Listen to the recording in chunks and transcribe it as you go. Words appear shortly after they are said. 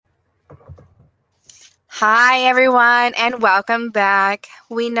Hi, everyone, and welcome back.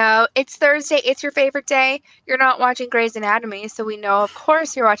 We know it's Thursday, it's your favorite day. You're not watching Grey's Anatomy, so we know, of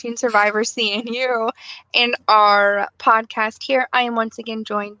course, you're watching Survivor CNU. In our podcast here, I am once again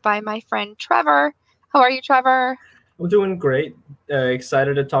joined by my friend Trevor. How are you, Trevor? I'm doing great.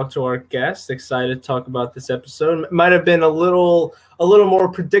 Excited to talk to our guest. Excited to talk about this episode. Might have been a little more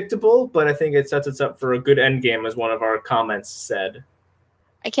predictable, but I think it sets us up for a good end game, as one of our comments said.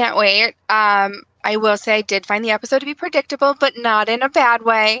 I can't wait. I will say I did find the episode to be predictable, but not in a bad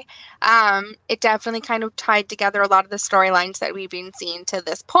way. It definitely kind of tied together a lot of the storylines that we've been seeing to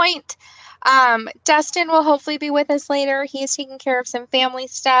this point. Dustin will hopefully be with us later. He's taking care of some family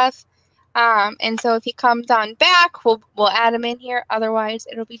stuff. And so if he comes on back, we'll add him in here. Otherwise,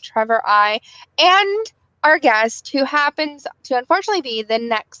 it'll be Trevor, I, and our guest, who happens to unfortunately be the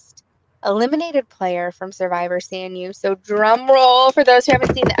next eliminated player from Survivor CNU. So drum roll for those who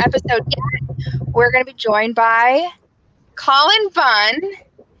haven't seen the episode yet. We're going to be joined by Colin Bunn,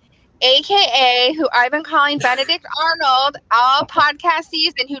 aka who I've been calling Benedict Arnold all podcast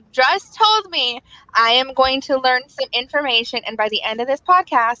season, who just told me I am going to learn some information, and by the end of this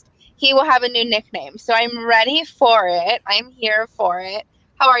podcast, he will have a new nickname. So I'm ready for it. I'm here for it.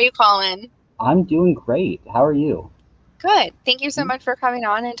 How are you, Colin? I'm doing great. How are you? Good. Thank you so much for coming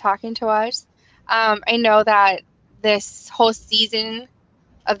on and talking to us. I know that this whole season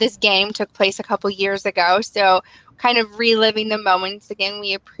of this game took place a couple years ago, so kind of reliving the moments again,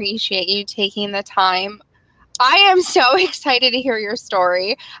 we appreciate you taking the time. I am so excited to hear your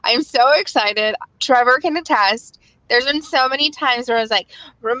story. I'm so excited. Trevor can attest. There's been so many times where I was like,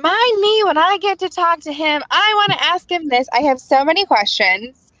 remind me when I get to talk to him. I want to ask him this. I have so many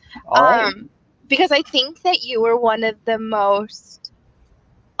questions. All right. Because I think that you were one of the most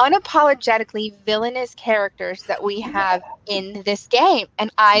unapologetically villainous characters that we have in this game,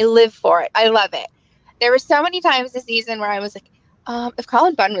 and I live for it. I love it. There were so many times this season where I was like, if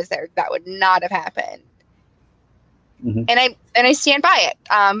Colin Bunn was there, that would not have happened. Mhm. And I stand by it.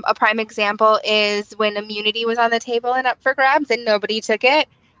 A prime example is when immunity was on the table and up for grabs and nobody took it.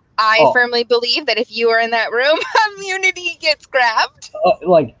 I firmly believe that if you were in that room, immunity gets grabbed.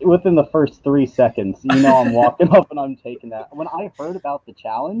 Like within the first 3 seconds, I'm walking up and I'm taking that. When I heard about the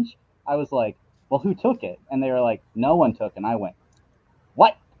challenge, I was like, well, who took it? And they were like, no one took it. And I went,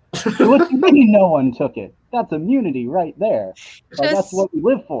 what? What do you mean no one took it? That's immunity right there. That's what we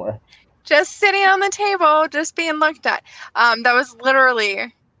live for. Just sitting on the table, just being looked at. That was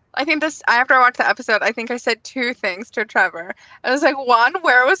literally, I think after I watched the episode, I think I said 2 things to Trevor. I was like, 1,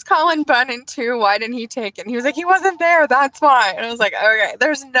 where was Colin Bunn? And 2, why didn't he take it? And he was like, he wasn't there, that's why. And I was like, okay,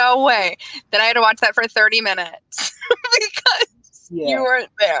 there's no way that I had to watch that for 30 minutes because you weren't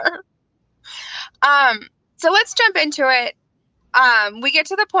there. So let's jump into it. We get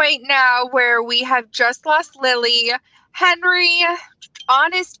to the point now where we have just lost Lily. Henry,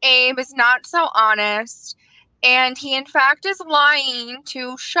 honest Abe, is not so honest, and he in fact is lying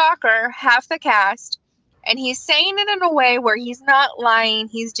to, shocker, half the cast, and he's saying it in a way where he's not lying,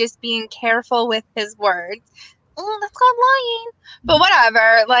 he's just being careful with his words. Oh, that's called lying. But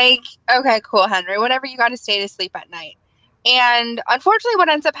whatever, okay, cool, Henry, whatever, you gotta stay to sleep at night. And unfortunately, what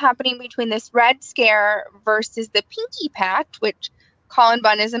ends up happening between this Red Scare versus the Pinky Pact, which Colin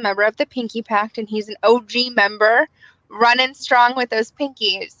Bunn is a member of the Pinky Pact, and he's an OG member, running strong with those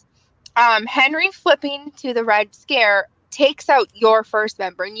pinkies. Henry flipping to the Red Scare takes out your first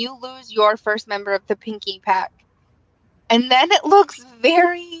member, and you lose your first member of the Pinky Pack. And then it looks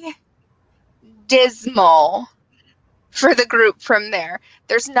very dismal for the group from there.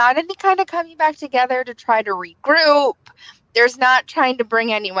 There's not any kind of coming back together to try to regroup. There's not trying to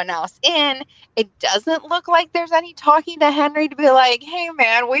bring anyone else in. It doesn't look like there's any talking to Henry to be like, hey,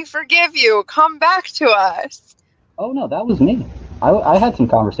 man, we forgive you. Come back to us. Oh, no, that was me. I had some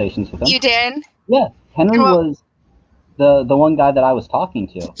conversations with him. You did? Yeah. Henry was the one guy that I was talking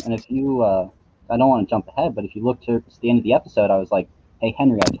to. And if you, I don't want to jump ahead, but if you look to the end of the episode, I was like, hey,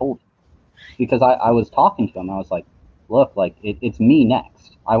 Henry, I told you. Because I was talking to him. I was like, look, it's me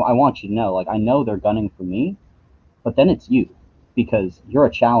next. I want you to know, I know they're gunning for me, but then it's you. Because you're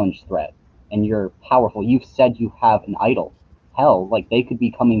a challenge threat. And you're powerful. You've said you have an idol. Hell, they could be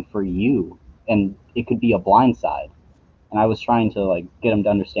coming for you. And it could be a blindside. And I was trying to get him to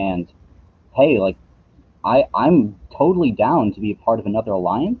understand, hey, I'm totally down to be a part of another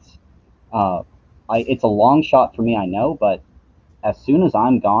alliance. It's a long shot for me, I know, but as soon as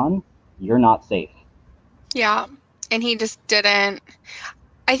I'm gone, you're not safe. Yeah, and he just didn't.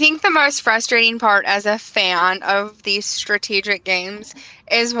 I think the most frustrating part as a fan of these strategic games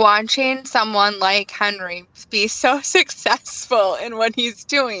is watching someone like Henry be so successful in what he's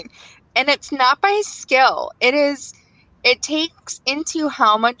doing. And it's not by skill. It takes into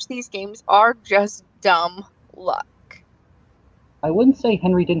how much these games are just dumb luck. I wouldn't say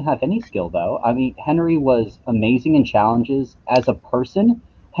Henry didn't have any skill, though. I mean, Henry was amazing in challenges. As a person,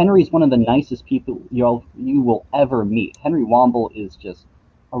 Henry's one of the nicest people you will ever meet. Henry Womble is just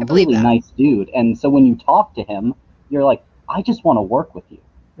a really nice dude. And so when you talk to him, you're like, I just want to work with you.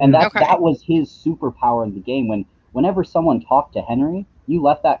 And that was his superpower in the game. Whenever someone talked to Henry, you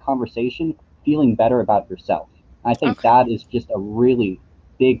left that conversation feeling better about yourself. I think that is just a really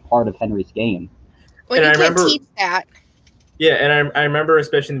big part of Henry's game. Well, you can't teach that. Yeah, and I remember,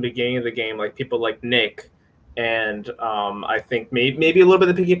 especially in the beginning of the game, like people like Nick, and I think maybe a little bit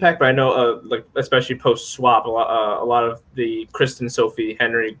of the Pinky Pack, but I know like especially post swap, a lot of the Kristen, Sophie,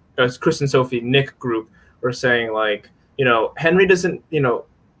 Nick group were saying like, Henry doesn't,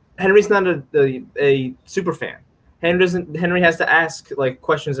 Henry's not a super fan. Henry has to ask like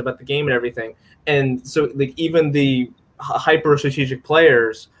questions about the game and everything, and so like even the hyper strategic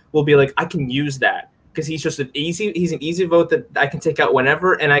players will be like, I can use that. Because he's an easy vote that I can take out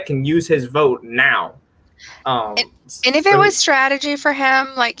whenever, and I can use his vote now. And if it was strategy for him,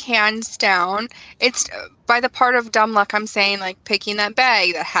 like hands down, it's by the part of dumb luck. I'm saying like picking that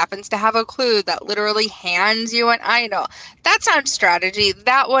bag that happens to have a clue that literally hands you an idol. That's not strategy.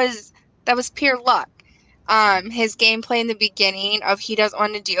 That was pure luck. His gameplay in the beginning of he doesn't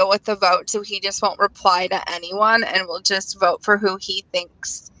want to deal with the vote, so he just won't reply to anyone and will just vote for who he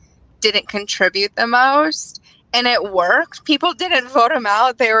thinks didn't contribute the most, and it worked. People didn't vote him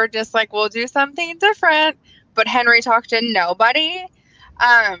out. They were just like, we'll do something different. But Henry talked to nobody.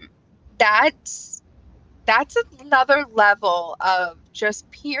 That's another level of just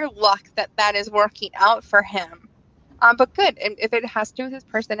pure luck that is working out for him. But good. And if it has to do with his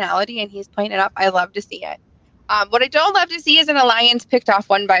personality and he's playing it up, I love to see it. What I don't love to see is an alliance picked off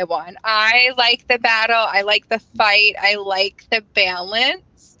one by one. I like the battle. I like the fight. I like the balance.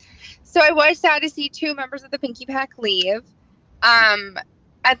 So I was sad to see 2 members of the Pinky Pack leave.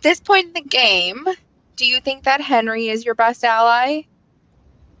 At this point in the game, do you think that Henry is your best ally?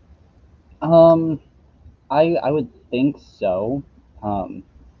 I would think so.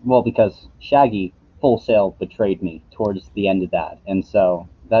 Well, because Shaggy Full Sail betrayed me towards the end of that, and so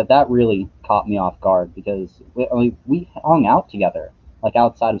that really caught me off guard because we hung out together, like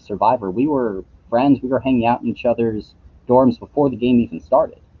outside of Survivor. We were friends. We were hanging out in each other's dorms before the game even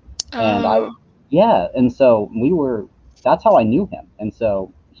started. And and so that's how I knew him. And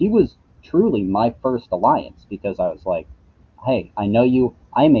so he was truly my first alliance because I was like, hey, I know you.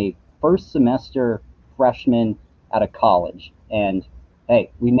 I'm a first semester freshman at a college. And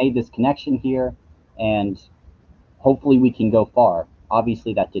hey, we made this connection here and hopefully we can go far.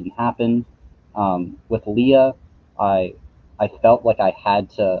 Obviously that didn't happen. With Leah, I felt like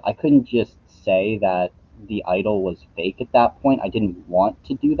I couldn't just say that the idol was fake at that point. I didn't want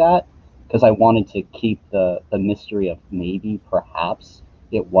to do that because I wanted to keep the mystery of maybe, perhaps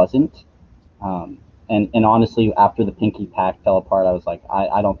it wasn't. And honestly, after the Pinky Pack fell apart, I was like,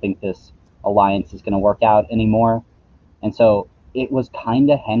 I don't think this alliance is going to work out anymore. And so it was kind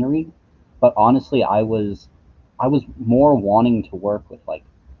of Henry, but honestly, I was more wanting to work with like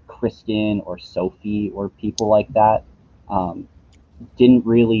Kristen or Sophie or people like that. Didn't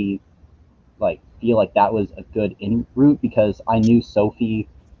really feel like that was a good in route because I knew Sophie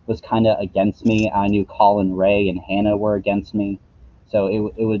was kind of against me. I knew Colin Ray and Hannah were against me. So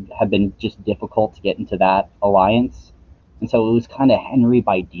it would have been just difficult to get into that alliance. And so it was kind of Henry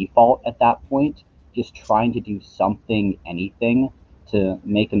by default at that point, just trying to do something, anything to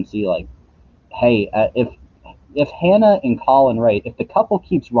make him see like, hey, if Hannah and Colin Ray, if the couple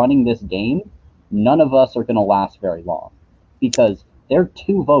keeps running this game, none of us are going to last very long because they're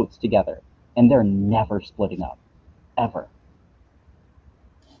 2 votes together. And they're never splitting up, ever.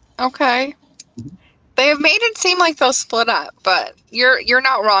 Okay. They have made it seem like they'll split up, but you're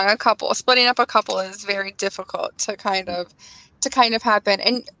not wrong. Splitting up a couple is very difficult to kind of happen.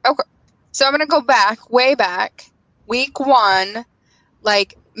 And okay, so I'm gonna go way back, week 1,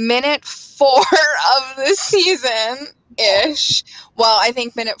 like minute 4 of the season ish. Well, I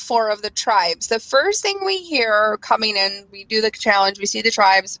think minute 4 of the tribes. The first thing we hear coming in, we do the challenge, we see the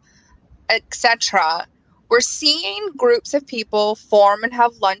tribes, etc. We're seeing groups of people form and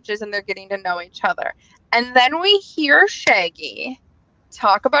have lunches and they're getting to know each other. And then we hear Shaggy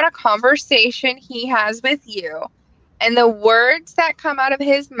talk about a conversation he has with you. And the words that come out of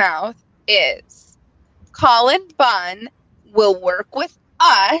his mouth is, Colin Bunn will work with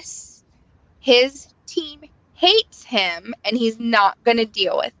us. His team hates him and he's not going to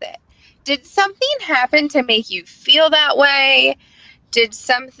deal with it. Did something happen to make you feel that way? did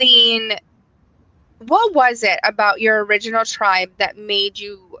something... What was it about your original tribe that made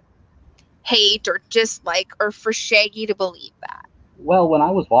you hate or dislike, or for Shaggy to believe that? Well, when I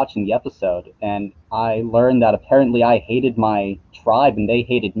was watching the episode and I learned that apparently I hated my tribe and they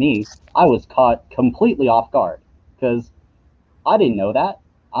hated me, I was caught completely off guard because I didn't know that.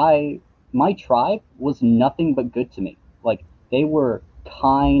 My tribe was nothing but good to me. Like, they were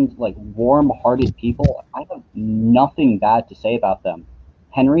kind, like, warm-hearted people. I have nothing bad to say about them.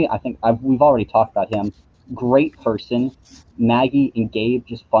 Henry, I think we've already talked about him. Great person. Maggie and Gabe,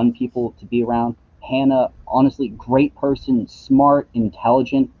 just fun people to be around. Hannah, honestly, great person, smart,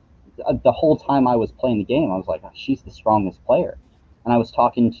 intelligent. The whole time I was playing the game, I was like, she's the strongest player. And I was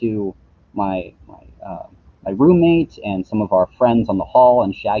talking to my roommate and some of our friends on the hall,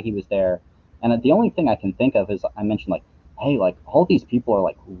 and Shaggy was there. And the only thing I can think of is I mentioned, like, hey, like, all these people are,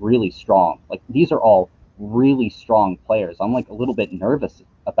 like, really strong. Like, these are all really strong players. I'm, like, a little bit nervous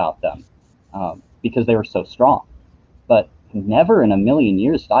about them because they were so strong. But never in a million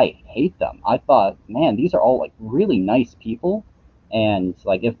years did I hate them. I thought, man, these are all, like, really nice people. And,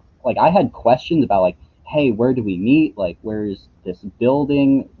 like, if, like, I had questions about, like, hey, where do we meet? Like, where's this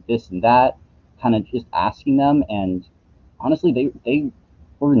building? This and that. Kind of just asking them, and honestly, they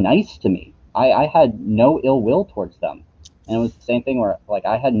were nice to me. I had no ill will towards them, and it was the same thing where, like,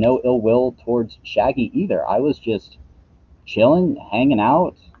 I had no ill will towards Shaggy either. I was just chilling, hanging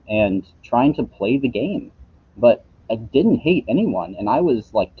out, and trying to play the game, but I didn't hate anyone, and I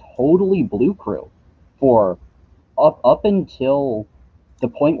was, like, totally Blue Crew for up until the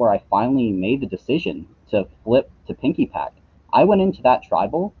point where I finally made the decision to flip to Pinky Pack. I went into that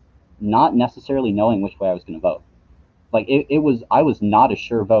tribal not necessarily knowing which way I was going to vote. Like, I was not a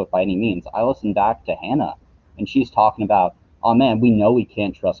sure vote by any means. I listened back to Hannah, and she's talking about, oh man, we know we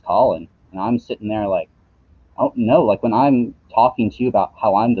can't trust Colin. And I'm sitting there like, oh no, like, when I'm talking to you about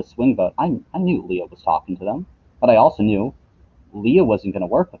how I'm the swing vote, I knew Leah was talking to them, but I also knew Leah wasn't going to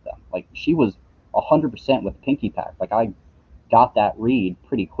work with them. Like, she was 100% with Pinky Pack. Like, I got that read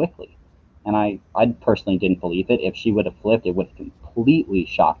pretty quickly. And I personally didn't believe it. If she would have flipped, it would have completely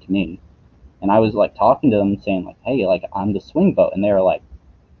shocked me. And I was, like, talking to them saying, like, hey, like, I'm the swing vote. And they were like,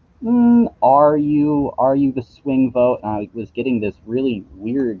 are you the swing vote? And I was getting this really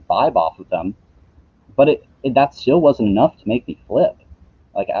weird vibe off of them. But that still wasn't enough to make me flip.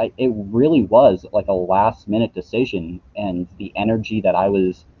 Like, it really was, like, a last-minute decision. And the energy that I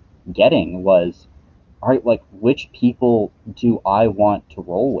was getting was, all right, like, which people do I want to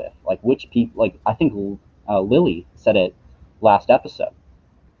roll with? Like, which people, like, I think Lily said it last episode,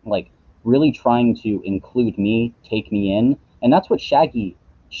 like, really trying to include me, take me in. And that's what Shaggy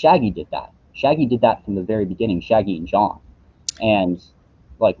did that. Shaggy did that from the very beginning, Shaggy and John. And,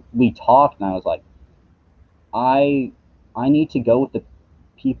 like, we talked, and I was like, I need to go with the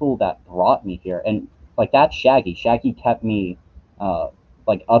people that brought me here. And, like, that's Shaggy. Shaggy kept me,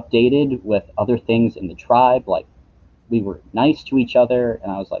 like, updated with other things in the tribe. Like, we were nice to each other,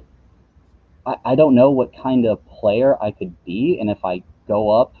 and I was like, I don't know what kind of player I could be, and if I go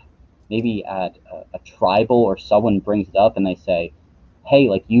up maybe at a tribal or someone brings it up and they say, hey,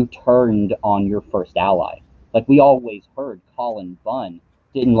 like, you turned on your first ally. Like, we always heard Colin Bunn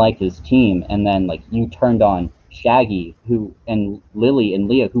didn't like his team, and then, like, you turned on Shaggy, and Lily and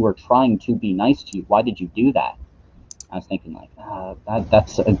Leah, who were trying to be nice to you. Why did you do that? I was thinking, like,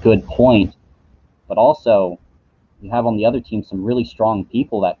 that's a good point. But also, you have on the other team some really strong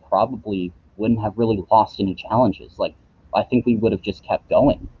people that probably wouldn't have really lost any challenges. Like, I think we would have just kept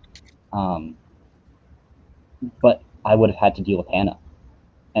going. But I would have had to deal with Hannah.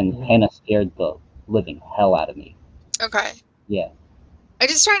 And Hannah scared the living hell out of me. Okay. Yeah. I'm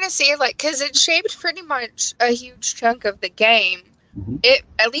just trying to see, like, because it shaped pretty much a huge chunk of the game. Mm-hmm. It,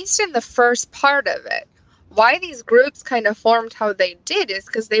 at least in the first part of it. Why these groups kind of formed how they did is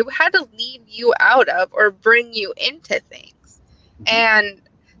because they had to lead you out of or bring you into things. Mm-hmm. And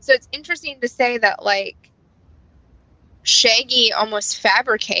so it's interesting to say that, like, Shaggy almost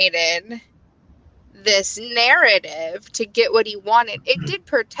fabricated this narrative to get what he wanted. It did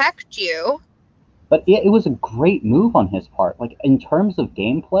protect you. But it was a great move on his part. Like, in terms of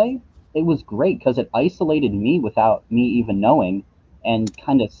gameplay, it was great because it isolated me without me even knowing and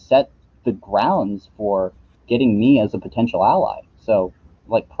kind of set the grounds for getting me as a potential ally. So,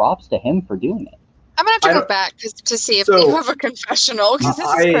 like, props to him for doing it. I'm going to have to go back to see if you have a confessional, because this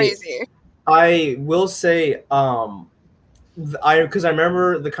is crazy. I will say, because I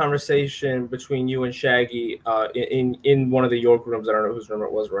remember the conversation between you and Shaggy in one of the York rooms. I don't know whose room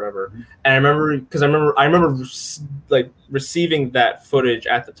it was or whatever. And I remember like receiving that footage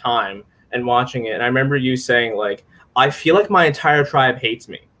at the time and watching it. And I remember you saying, like, I feel like my entire tribe hates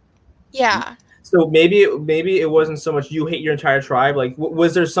me. Yeah. So maybe it wasn't so much you hate your entire tribe. Like,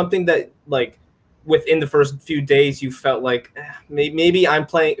 was there something that like within the first few days you felt like maybe I'm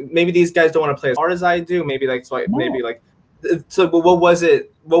playing, maybe these guys don't want to play as hard as I do. Maybe like so No. maybe like so. What was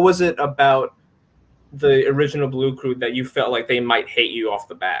it? What was it about the original Blue Crew that you felt like they might hate you off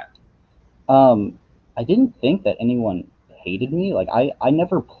the bat? I didn't think that anyone hated me. Like I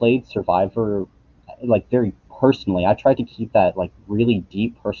never played Survivor like very personally. I tried to keep that like really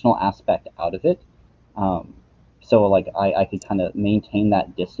deep personal aspect out of it. So like I could kind of maintain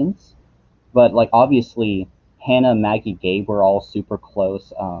that distance. But like obviously Hannah, Maggie, Gabe were all super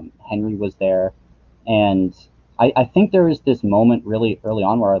close. Henry was there, and I think there was this moment really early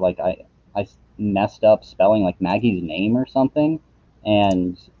on where like I messed up spelling like Maggie's name or something,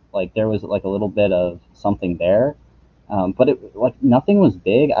 and like there was like a little bit of something there, but it like nothing was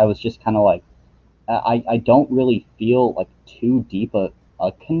big. I was just kind of like I don't really feel like too deep a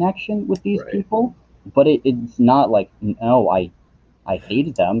connection with these Right. people, but it's not like no I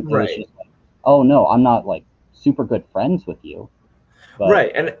hated them. It was Right. just like, oh no, I'm not like super good friends with you. But,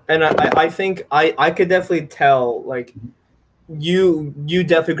 Right, and I think I could definitely tell like you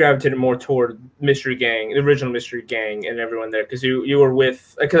definitely gravitated more toward Mystery Gang, the original Mystery Gang, and everyone there because you were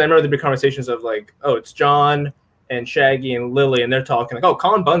with, because I remember the big conversations of like, oh, it's John and Shaggy and Lily, and they're talking like, oh,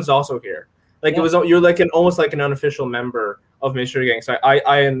 Colin Bunn's also here. Like it was, you're like almost like an unofficial member of Mystery Gang. So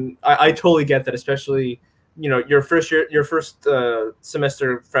I totally get that, especially your first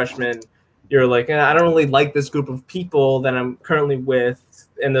semester freshman. You're like, I don't really like this group of people that I'm currently with,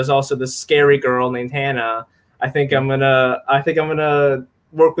 and there's also this scary girl named Hannah. I think I'm gonna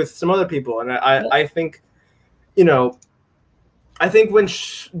work with some other people, and I think, I think when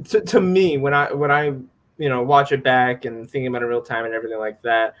to me when I watch it back and thinking about it in real time and everything like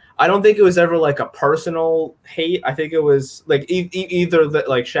that, I don't think it was ever like a personal hate. I think it was like either that,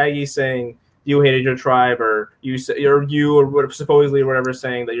 like Shaggy saying you hated your tribe, or you or what supposedly or whatever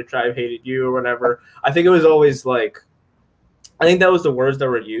saying that your tribe hated you or whatever. I think it was always like, I think that was the words that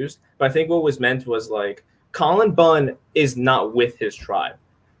were used, but I think what was meant was like Colin Bunn is not with his tribe.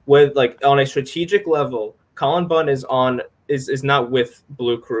 With like on a strategic level, Colin Bunn is not with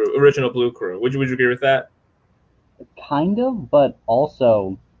original Blue Crew. Would you agree with that? kind of, but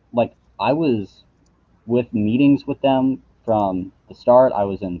also like I was with meetings with them from the start. I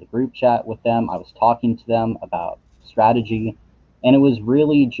was in the group chat with them. I was talking to them about strategy, and it was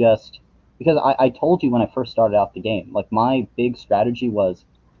really just because I told you when I first started out the game, like my big strategy was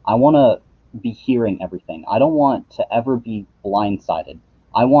I want to be hearing everything. I don't want to ever be blindsided.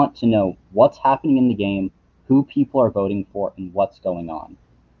 I want to know what's happening in the game, who people are voting for, and what's going on.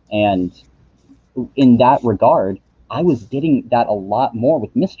 And in that regard, I was getting that a lot more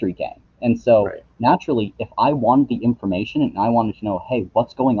with Mystery Gang. And so Right. naturally, if I wanted the information and I wanted to know, hey,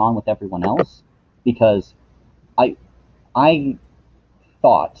 what's going on with everyone else, because I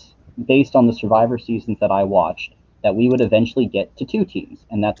thought, based on the Survivor seasons that I watched, that we would eventually get to 2 teams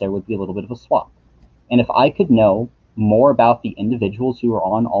and that there would be a little bit of a swap. And if I could know more about the individuals who are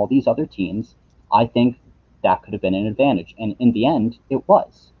on all these other teams, I think that could have been an advantage. And in the end, it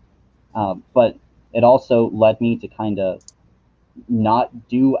was. But it also led me to kind of not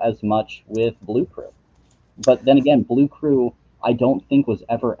do as much with Blue Crew. But then again, Blue Crew, I don't think was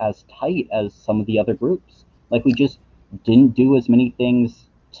ever as tight as some of the other groups. Like we just didn't do as many things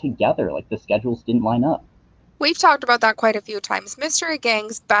together. Like the schedules didn't line up. We've talked about that quite a few times. Mystery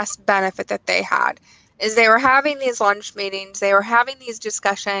Gang's best benefit that they had is they were having these lunch meetings, they were having these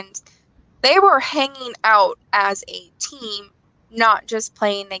discussions, they were hanging out as a team, not just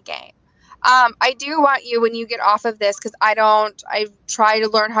playing a game. I do want you, when you get off of this, because I try to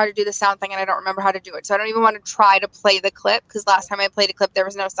learn how to do the sound thing and I don't remember how to do it. So I don't even want to try to play the clip, because last time I played a clip, there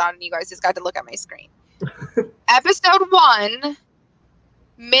was no sound and you guys just got to look at my screen. Episode 1,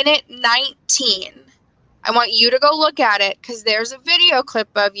 minute 19. I want you to go look at it, because there's a video clip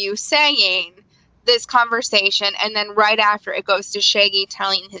of you saying this conversation, and then right after it goes to Shaggy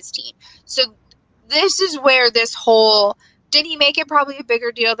telling his team. So this is where this whole, did he make it probably a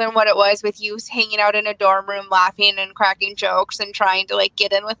bigger deal than what it was with you hanging out in a dorm room laughing and cracking jokes and trying to like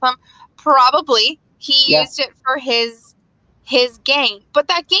get in with them? Probably. He used it for his game, but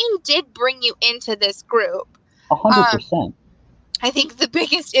that game did bring you into this group. 100%. I think the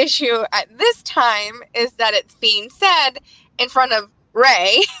biggest issue at this time is that it's being said in front of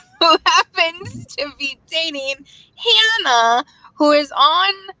Ray, who happens to be dating Hannah, who is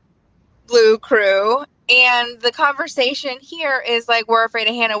on Blue Crew. And the conversation here is like, we're afraid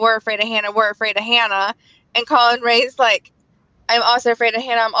of Hannah, we're afraid of Hannah, we're afraid of Hannah. And Colin Ray's like, I'm also afraid of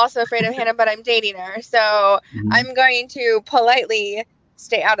Hannah. I'm also afraid of Hannah, but I'm dating her. So I'm going to politely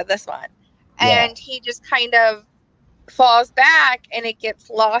stay out of this one. Yeah. And he just kind of falls back, and it gets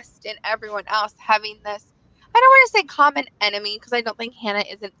lost in everyone else having this, I don't want to say common enemy, because I don't think Hannah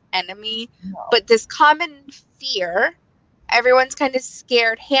is an enemy, but this common fear. Everyone's kind of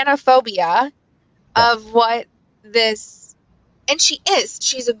scared, Hannah-phobia, of what this, and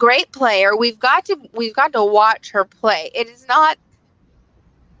she's a great player. We've got to watch her play. It is not,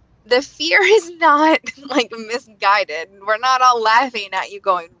 the fear is not like misguided. We're not all laughing at you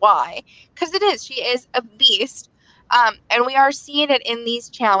going, why? Because it is. She is a beast. And we are seeing it in these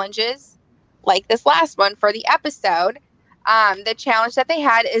challenges, like this last one for the episode. The challenge that they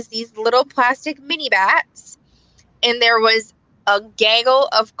had is these little plastic mini bats, and there was a gaggle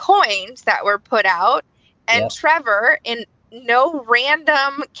of coins that were put out, and Trevor, in no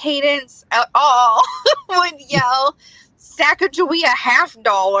random cadence at all, would yell, Sacagawea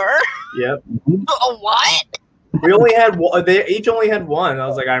 $50. Yep. A what? We only had one. They each only had one. I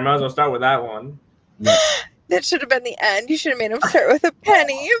was like, I might as well start with that one. That should have been the end. You should have made him start with a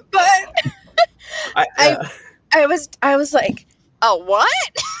penny. But I was like, a what?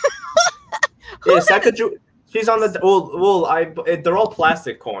 Yeah, Sacagawea. She's on the they're all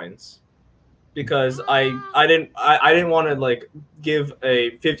plastic coins, because I didn't want to like give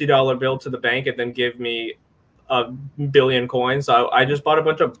a $50 bill to the bank and then give me a billion coins. So I just bought a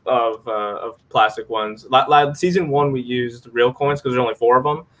bunch of plastic ones. Season 1 we used real coins because there's only 4 of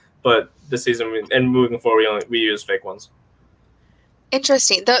them, but this season and moving forward we use fake ones.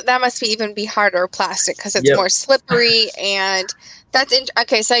 Interesting. That must even be harder plastic because it's more slippery, and that's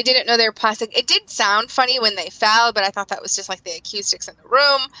okay. So I didn't know they were plastic. It did sound funny when they fell, but I thought that was just like the acoustics in the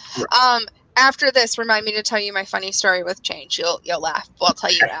room. Right. After this, remind me to tell you my funny story with change. You'll laugh. Well, I'll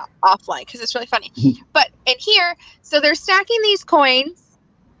tell you offline because it's really funny. But in here, so they're stacking these coins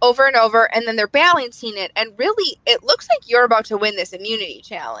over and over, and then they're balancing it. And really, it looks like you're about to win this immunity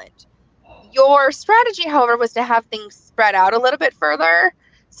challenge. Your strategy, however, was to have things spread out a little bit further.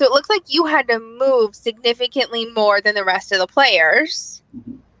 So it looks like you had to move significantly more than the rest of the players.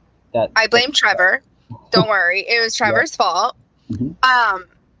 I blame Trevor. Don't worry. It was Trevor's fault.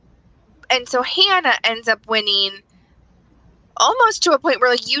 And so Hannah ends up winning almost to a point where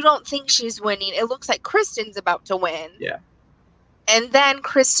like you don't think she's winning. It looks like Kristen's about to win. Yeah. And then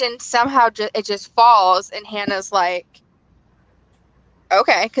Kristen somehow it just falls, and Hannah's like,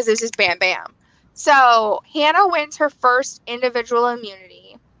 okay, because it was just bam, bam. So Hannah wins her first individual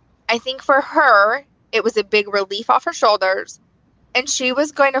immunity. I think for her, it was a big relief off her shoulders, and she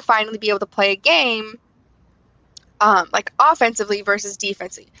was going to finally be able to play a game, like offensively versus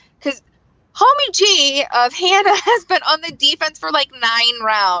defensively. Because Homie G of Hannah has been on the defense for like 9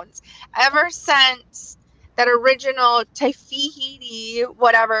 rounds ever since that original Tahiti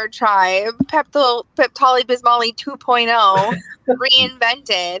whatever tribe, Peptali Bismali 2.0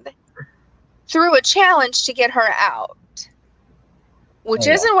 reinvented through a challenge to get her out, which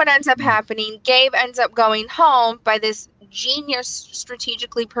isn't what ends up happening. Gabe ends up going home by this genius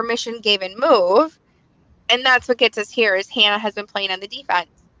strategically permission-given move, and that's what gets us here is Hannah has been playing on the defense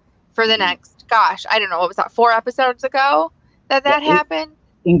for the next, gosh, I don't know, what was that, 4 episodes ago that happened?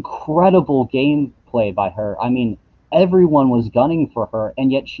 Incredible gameplay by her. I mean, everyone was gunning for her,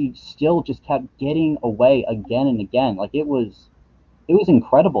 and yet she still just kept getting away again and again. Like, it was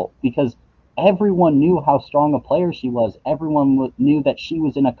incredible because everyone knew how strong a player she was. Everyone knew that she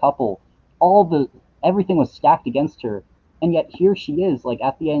was in a couple. Everything was stacked against her, and yet here she is, like,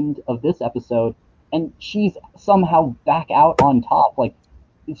 at the end of this episode, and she's somehow back out on top. Like,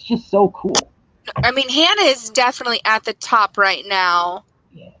 it's just so cool. I mean, Hannah is definitely at the top right now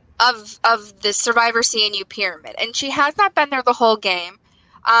of the Survivor CNU pyramid, and she has not been there the whole game.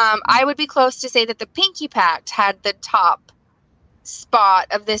 I would be close to say that the Pinky Pact had the top spot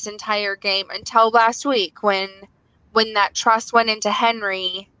of this entire game until last week when that trust went into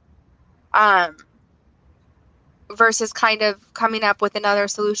Henry, versus kind of coming up with another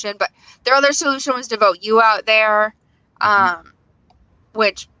solution. But their other solution was to vote you out there,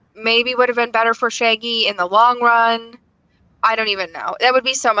 which maybe would have been better for Shaggy in the long run. I don't even know. That would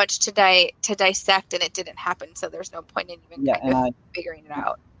be so much to dissect, and it didn't happen, so there's no point in even figuring it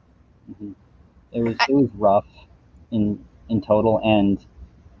out. It was rough in total, and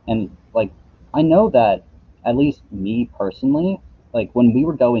like I know that at least me personally, like when we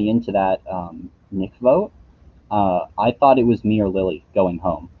were going into that Nick vote, I thought it was me or Lily going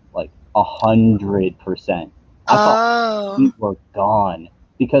home, like 100%. I thought we were gone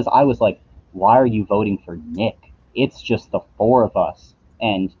because I was like, why are you voting for Nick? It's just the 4 of us,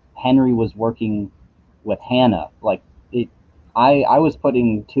 and Henry was working with Hannah. Like, I was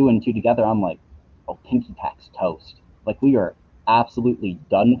putting two and two together. I'm like, oh, Pinky Pack's toast. Like, we are absolutely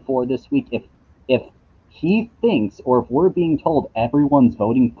done for this week. If he thinks, or if we're being told everyone's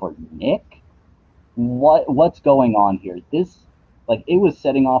voting for Nick, what's going on here? This, like, it was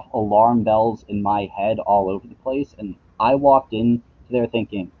setting off alarm bells in my head all over the place, and I walked in there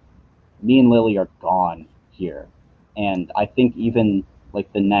thinking, me and Lily are gone here. And I think even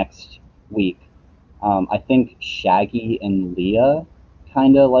like the next week, I think Shaggy and Leah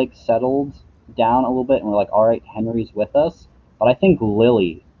kind of like settled down a little bit, and we're like, all right, Henry's with us. But I think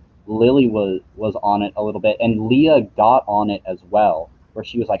Lily was on it a little bit, and Leah got on it as well, where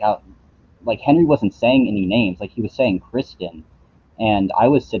she was like Henry wasn't saying any names, like he was saying Kristen, and I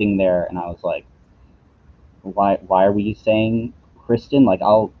was sitting there and I was like, why are we saying Kristen? Like,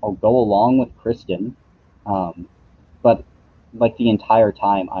 I'll go along with Kristen, but like the entire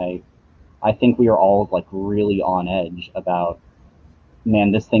time I think we were all like really on edge about,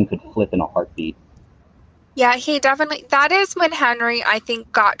 man, this thing could flip in a heartbeat. Yeah, he definitely, that is when Henry, I think,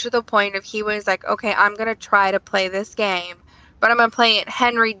 got to the point of he was like, okay, I'm going to try to play this game, but I'm going to play it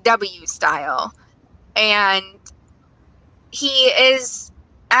Henry W style. And he is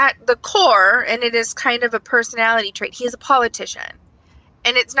at the core, and it is kind of a personality trait. He is a politician.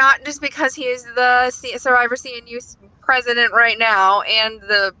 And it's not just because he is the Survivor CNU president right now and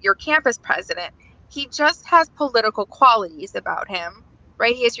your campus president. He just has political qualities about him,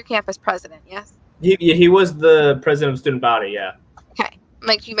 right? He is your campus president, yes? He was the president of student body, yeah. Okay.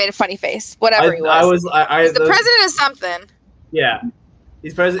 Like, you made a funny face. Whatever he was. He's the president of something. Yeah.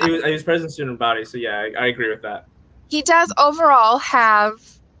 He's president. He was president of student body, so yeah, I agree with that. He does overall have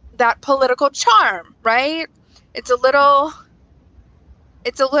that political charm, right? It's a little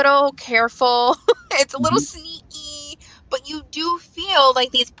careful. It's a little sneaky, but you do feel like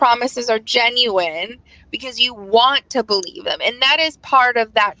these promises are genuine because you want to believe them. And that is part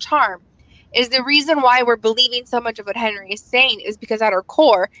of that charm. Is the reason why we're believing so much of what Henry is saying is because at our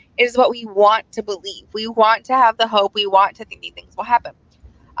core is what we want to believe. We want to have the hope. We want to think these things will happen.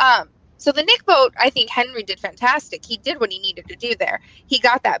 So the Nick vote, I think Henry did fantastic. He did what he needed to do there. He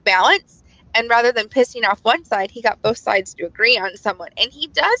got that balance. And rather than pissing off one side, he got both sides to agree on someone. And he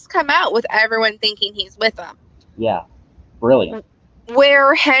does come out with everyone thinking he's with them. Yeah, brilliant.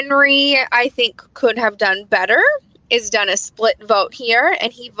 Where Henry, I think, could have done better is done a split vote here.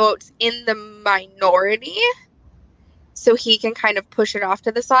 And he votes in the minority. So he can kind of push it off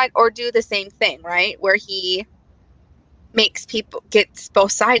to the side or do the same thing, right? Where he gets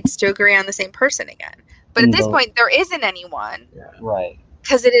both sides to agree on the same person again. But at this point, there isn't anyone. Yeah. Right.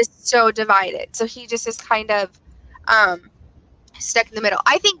 Because it is so divided. So he just is kind of stuck in the middle.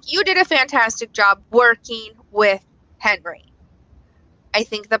 I think you did a fantastic job working with Henry. I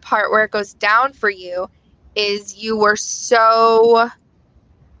think the part where it goes down for you is you were so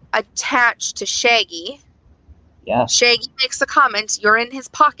attached to Shaggy. Yeah. Shaggy makes a comment, you're in his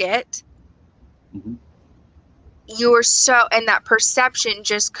pocket. Mm-hmm. You were so, and that perception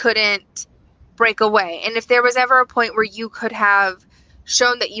just couldn't break away. And if there was ever a point where you could have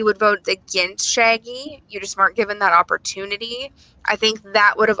shown that you would vote against Shaggy, you just weren't given that opportunity, I think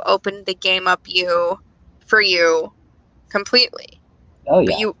that would have opened the game up for you completely. Oh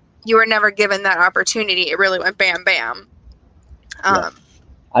yeah. But you were never given that opportunity. It really went bam bam. Yeah.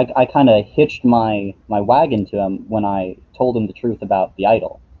 I kind of hitched my wagon to him when I told him the truth about the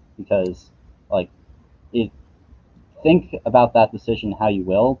idol, because like think about that decision how you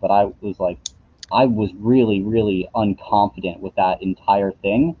will, but I was really, really unconfident with that entire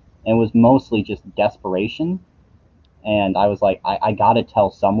thing, and it was mostly just desperation. And I was like, I gotta tell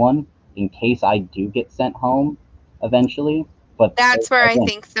someone in case I do get sent home eventually. But that's where I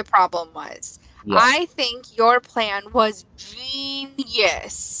think the problem was. Yeah. I think your plan was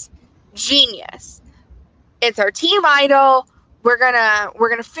genius. It's our team idol. We're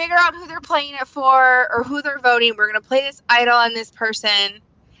gonna figure out who they're playing it for or who they're voting. We're gonna play this idol on this person.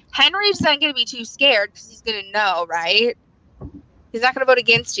 Henry's not gonna be too scared because he's gonna know, right? He's not gonna vote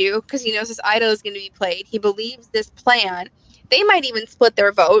against you because he knows this idol is gonna be played. He believes this plan. They might even split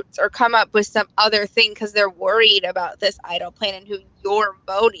their votes or come up with some other thing because they're worried about this idol plan and who you're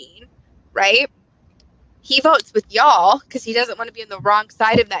voting, right? He votes with y'all because he doesn't want to be on the wrong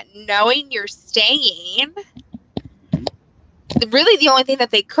side of that, knowing you're staying. Really, the only thing that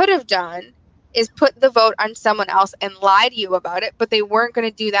they could have done is put the vote on someone else and lie to you about it, but they weren't going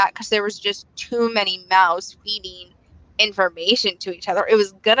to do that because there was just too many mouths feeding information to each other. It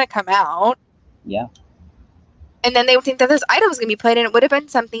was going to come out. Yeah. And then they would think that this idol was going to be played, and it would have been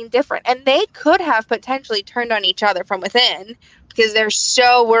something different. And they could have potentially turned on each other from within because they're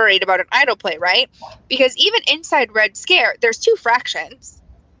so worried about an idol play, right? Because even inside Red Scare, there's two fractions.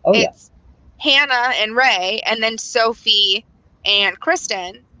 Oh, yeah. It's Hannah and Ray, and then Sophie and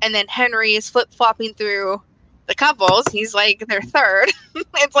Kristen, and then Henry is flip-flopping through the couples. He's like their third.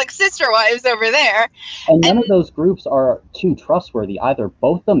 It's like sister wives over there. And none of those groups are too trustworthy either.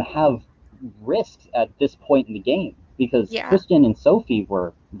 Both of them have risks at this point in the game because Kristen and Sophie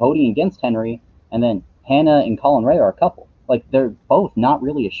were voting against Henry, and then Hannah and Colin Ray are a couple. Like, they're both not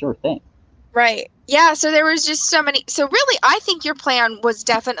really a sure thing. Right. Yeah, so there was just so many. So really, I think your plan was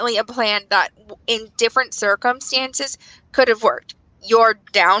definitely a plan that in different circumstances could have worked. Your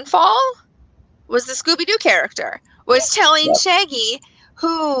downfall was the Scooby-Doo character, was telling Shaggy,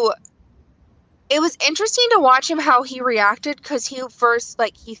 who, it was interesting to watch him how he reacted because he first,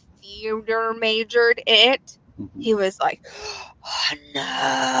 like, he theater majored it. He was like, oh,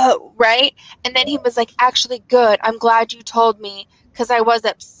 no, right? And then he was like, actually, good. I'm glad you told me because I was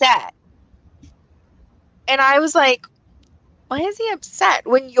upset. And I was like, why is he upset?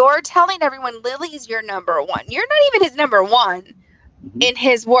 When you're telling everyone Lily's your number one. You're not even his number one in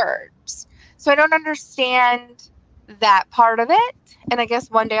his words. So I don't understand that part of it. And I guess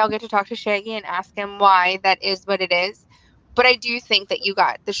one day I'll get to talk to Shaggy and ask him why that is what it is. But I do think that you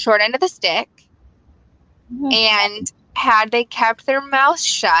got the short end of the stick. And had they kept their mouth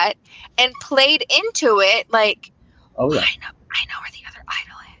shut and played into it, like, I know where the other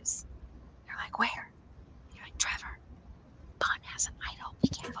idol is. You're like, where? You're like, Trevor, Bun has an idol. We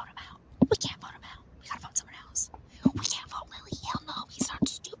can't vote him out. We can't vote him out. We gotta vote someone else. We can't vote Lily. Hell no, he's not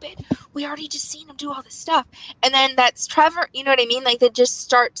stupid. We already just seen him do all this stuff. And then that's Trevor, you know what I mean? Like, that just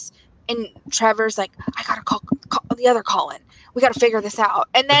starts, and Trevor's like, I gotta call the other Colin. We gotta figure this out.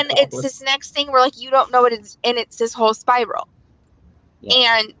 And then it's this next thing where, like, you don't know what it is, and it's this whole spiral.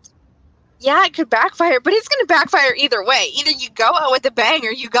 And yeah, it could backfire, but it's going to backfire either way. Either you go out with a bang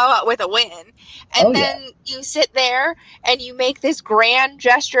or you go out with a win. And then you sit there and you make this grand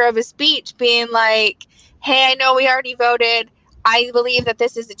gesture of a speech being like, hey, I know we already voted. I believe that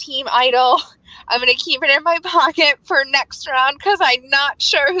this is a team idol. I'm going to keep it in my pocket for next round because I'm not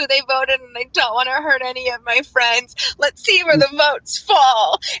sure who they voted and I don't want to hurt any of my friends. Let's see where the votes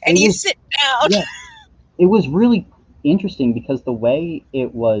fall. And you sit down. Yeah. It was really interesting because the way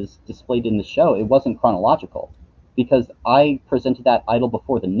it was displayed in the show, it wasn't chronological because I presented that idol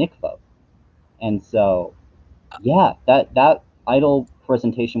before the Nick vote. And so, yeah, that idol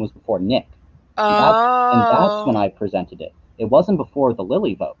presentation was before Nick. And that's when I presented it. It wasn't before the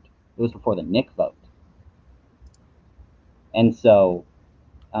Lily vote. It was before the Nick vote. And so,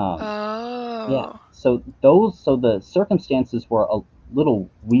 yeah, so the circumstances were a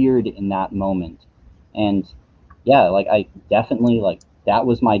little weird in that moment. And yeah, like, I definitely, like, that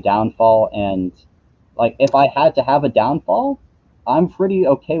was my downfall. And, like, if I had to have a downfall, I'm pretty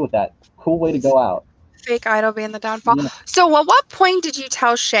okay with that. Cool way to go out. Fake idol being the downfall. Yeah. So at what point did you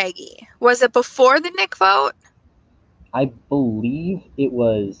tell Shaggy? Was it before the Nick vote? I believe it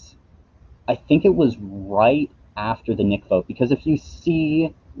was, I think it was right after the Nick vote. Because if you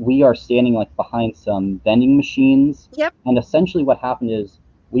see, we are standing, like, behind some vending machines. Yep. And essentially what happened is,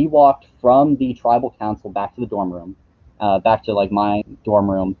 we walked from the tribal council back to the dorm room, back to, like, my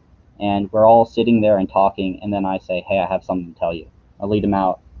dorm room, and we're all sitting there and talking, and then I say, hey, I have something to tell you. I lead them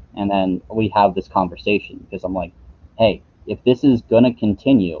out, and then we have this conversation, because I'm like, hey, if this is going to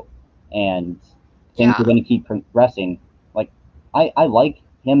continue, and things are going to keep progressing, like, I like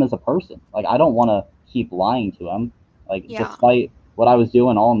him as a person. Like, I don't want to keep lying to him. Like, despite what I was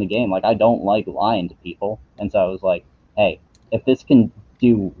doing all in the game, like, I don't like lying to people, and so I was like, hey, if this can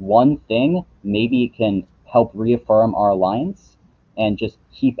do one thing, maybe it can help reaffirm our alliance and just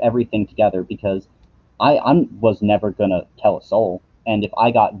keep everything together, because I was never going to tell a soul. And if I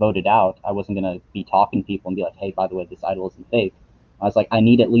got voted out, I wasn't going to be talking to people and be like, hey, by the way, this idol isn't fake. I was like, I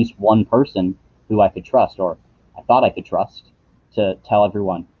need at least one person who I could trust, or I thought I could trust, to tell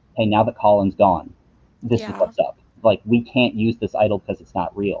everyone, hey, now that Colin's gone, this is what's up. Like, we can't use this idol because it's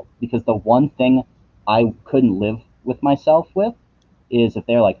not real. Because the one thing I couldn't live with myself with is if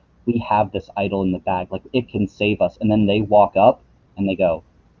they're like, we have this idol in the bag, like, it can save us, and then they walk up and they go,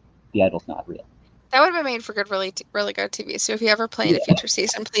 the idol's not real. That would have been made for good, really good TV. So if you ever play in a future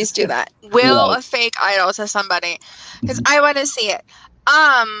season, please do that. Will a fake idol to somebody, because I want to see it.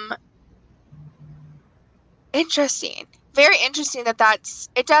 Interesting. Very interesting that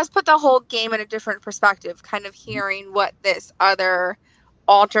it does put the whole game in a different perspective, kind of hearing what this other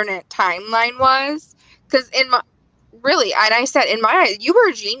alternate timeline was. Because really, and I said, in my eyes, you were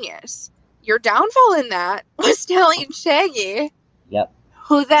a genius. your downfall in that was telling Shaggy. Yep.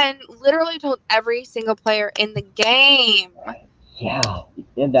 Who then literally told every single player in the game. Yeah,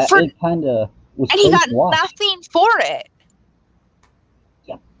 it kind of was. And he got to watch. nothing for it.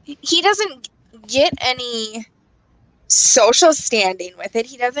 Yep. He doesn't get any social standing with it.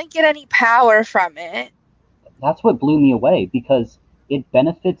 He doesn't get any power from it. That's what blew me away, because it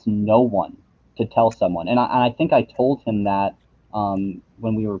benefits no one to tell someone. And I think I told him that when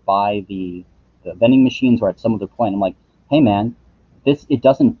we were by the vending machines or at some other point. I'm like, hey man, it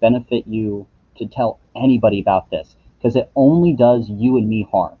doesn't benefit you to tell anybody about this, because it only does you and me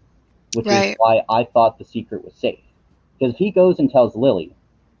harm, which is why I thought the secret was safe. Because if he goes and tells Lily,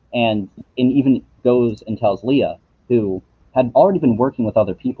 and even goes and tells Leah, who had already been working with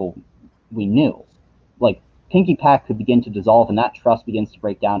other people we knew, like, Pinkie Pack could begin to dissolve, and that trust begins to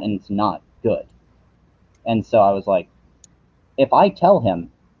break down, and it's not good. And so I was like, if I tell him,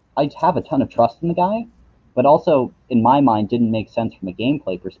 I'd have a ton of trust in the guy, but also, in my mind, didn't make sense from a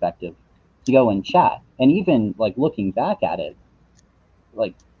gameplay perspective to go and chat. And even, like, looking back at it,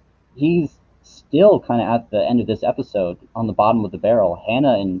 like, he's still kind of at the end of this episode on the bottom of the barrel.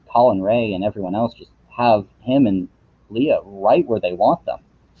 Hannah and Colin Ray and everyone else just have him and Leah right where they want them.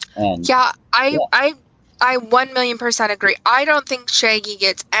 And I 1,000,000% agree. I don't think Shaggy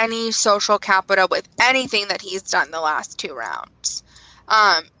gets any social capital with anything that he's done the last 2 rounds.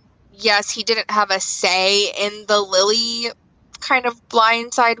 Yes, he didn't have a say in the Lily kind of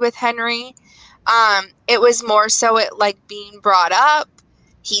blindside with Henry. It was more so it like being brought up.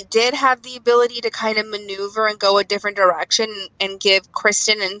 He did have the ability to kind of maneuver and go a different direction and give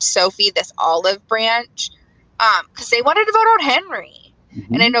Kristen and Sophie this olive branch, because they wanted to vote out Henry.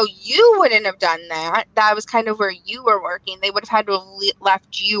 Mm-hmm. And I know you wouldn't have done that. That was kind of where you were working. They would have had to have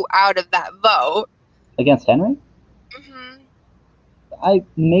left you out of that vote. Against Henry? Mm-hmm.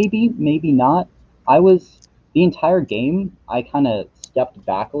 Maybe not. The entire game, I kind of stepped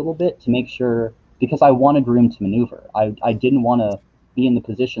back a little bit to make sure, because I wanted room to maneuver. I didn't want to be in the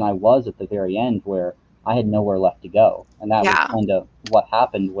position I was at the very end where I had nowhere left to go. And that was kind of what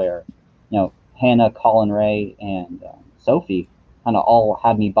happened, where, Hannah, Colin Ray, and Sophie kind of all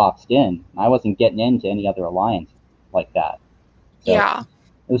had me boxed in. I wasn't getting into any other alliance like that. So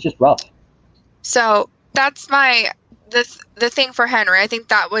it was just rough. So that's the thing for Henry. I think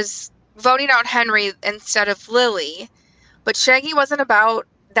that was voting out Henry instead of Lily. But Shaggy wasn't about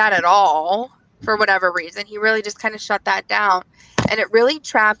that at all for whatever reason. He really just kind of shut that down. And it really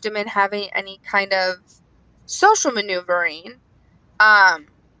trapped him in having any kind of social maneuvering.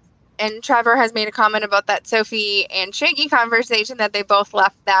 And Trevor has made a comment about that Sophie and Shaggy conversation, that they both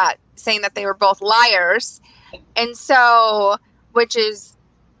left that saying that they were both liars. And so, which is,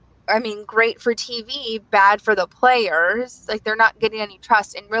 I mean, great for TV, bad for the players. Like, they're not getting any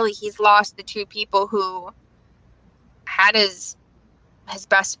trust. And really, he's lost the 2 people who had his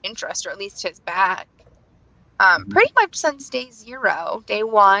best interest, or at least his back, pretty much since day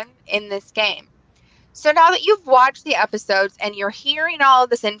 1 in this game. So now that you've watched the episodes and you're hearing all of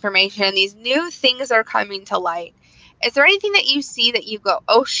this information, these new things are coming to light, is there anything that you see that you go,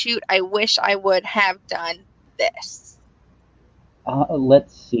 oh shoot, I wish I would have done this?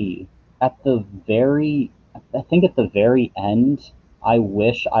 Let's see. I think at the very end, I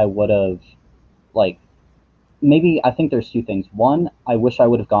wish I would have, I think there's 2 things. One, I wish I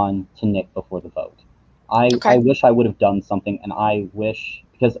would have gone to Nick before the vote. I wish I would have done something, and I wish,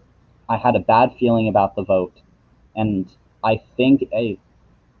 because I had a bad feeling about the vote, and I think,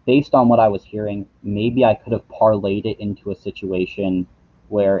 based on what I was hearing, maybe I could have parlayed it into a situation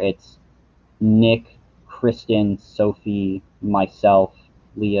where it's Nick, Kristen, Sophie, myself,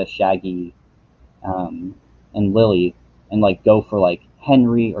 Leah, Shaggy, and Lily, and go for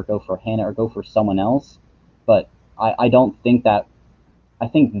Henry, or go for Hannah, or go for someone else. But I don't think that. I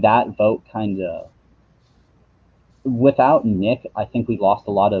think that vote kind of, without Nick, I think we lost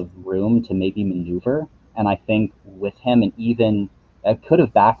a lot of room to maybe maneuver. And I think with him, and even it could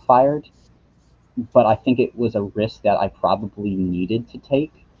have backfired, but I think it was a risk that I probably needed to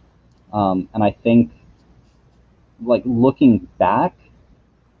take. And I think, looking back,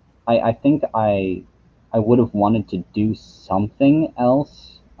 I think I would have wanted to do something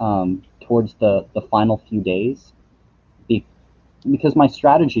else towards the final few days, because my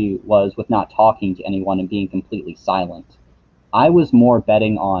strategy was, with not talking to anyone and being completely silent, I was more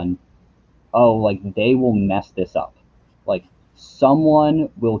betting on, they will mess this up. Someone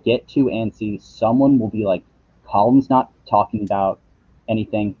will get too antsy. Someone will be like, Colin's not talking about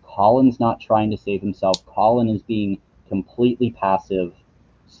anything. Colin's not trying to save himself. Colin is being completely passive.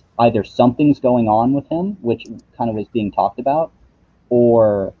 Either something's going on with him, which kind of was being talked about,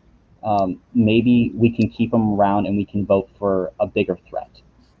 or maybe we can keep him around and we can vote for a bigger threat.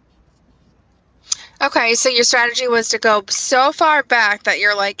 Okay, so your strategy was to go so far back that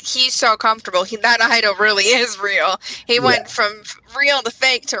you're like, he's so comfortable. That idol really is real. He went from real to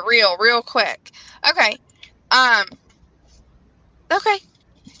fake to real quick. Okay. Okay.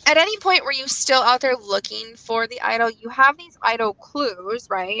 At any point were you still out there looking for the idol? You have these idol clues,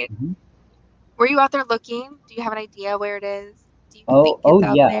 right? Mm-hmm. Were you out there looking? Do you have an idea where it is? Do you think it's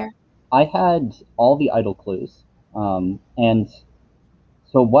out there? I had all the idol clues. And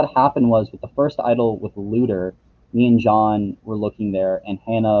so what happened was with the first idol with Looter, me and John were looking there, and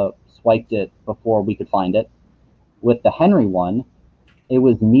Hannah swiped it before we could find it. With the Henry one, it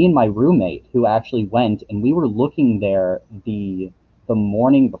was me and my roommate who actually went, and we were looking there the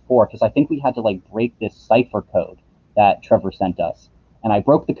morning before, because I think we had to like break this cipher code that Trevor sent us, and I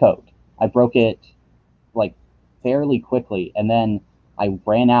broke the code. I broke it like fairly quickly, and then I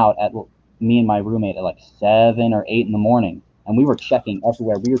ran out at me and my roommate at like 7 or 8 in the morning, and we were checking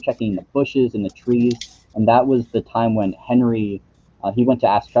everywhere. We were checking the bushes and the trees, and that was the time when Henry, he went to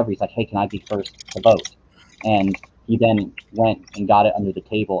ask Trevor. He's like, "Hey, can I be first to vote?" And he then went and got it under the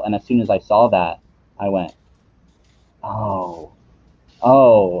table. And as soon as I saw that, I went, oh.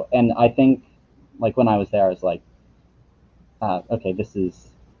 And I think, like, when I was there, I was like, okay, this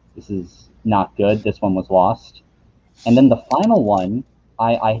is not good. This one was lost. And then the final one,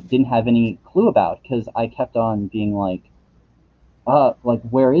 I didn't have any clue about, because I kept on being like,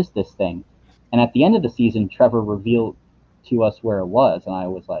 where is this thing? And at the end of the season, Trevor revealed to us where it was, and I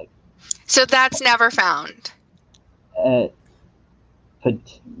was like, so that's never found. Not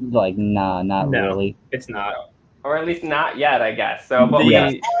really. It's not. Or at least not yet, I guess. So, but we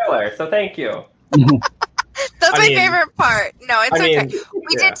got a spoiler, so thank you. That's my favorite part. No, it's okay.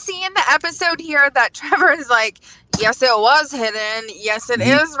 We did see in the episode here that Trevor is like, yes, it was hidden. Yes, it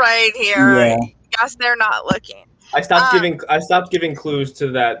is right here. Yeah. Yes, they're not looking. I stopped giving clues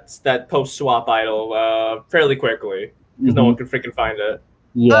to that post swap idol fairly quickly because no one could freaking find it.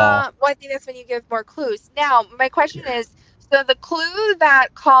 Yeah. Well, I think that's when you give more clues. Now, my question is, so the clue that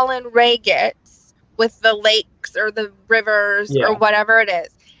Colin Ray gets with the lakes or the rivers or whatever it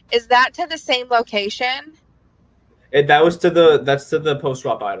is that to the same location? That's to the post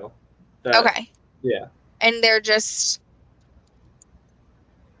swap idol. Okay. Yeah. And they're just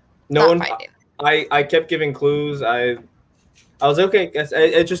no one. I kept giving clues. I was okay.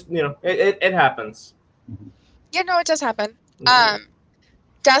 It just it happens. Yeah, no, it does happen.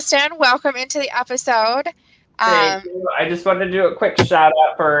 Dustin, welcome into the episode. Thank you. I just wanted to do a quick shout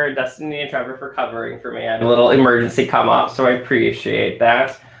out for Destiny and Trevor for covering for me. I had a little emergency come up, so I appreciate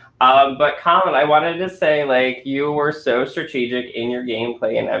that. But Colin, I wanted to say, like, you were so strategic in your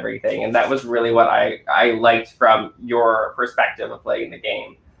gameplay and everything, and that was really what I liked from your perspective of playing the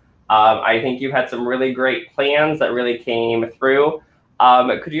game. I think you had some really great plans that really came through.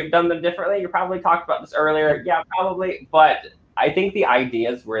 Could you have done them differently? You probably talked about this earlier. Yeah, probably. But I think the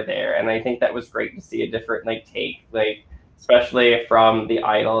ideas were there, and I think that was great to see a different take, especially from the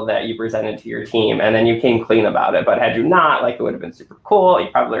idol that you presented to your team, and then you came clean about it. But had you not, it would have been super cool. You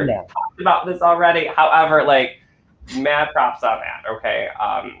probably talked about this already. However, mad props on that. Okay.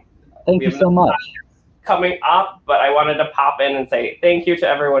 Thank you so much. Coming up, but I wanted to pop in and say thank you to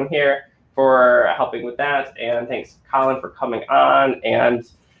everyone here for helping with that, and thanks Colin for coming on, and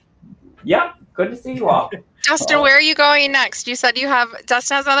good to see you all. Dustin, where are you going next? You said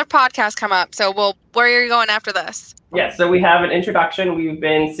Dustin has another podcast come up, so where are you going after this? Yeah, so we have an introduction. We've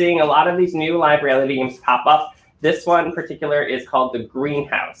been seeing a lot of these new live reality games pop up. This one in particular is called The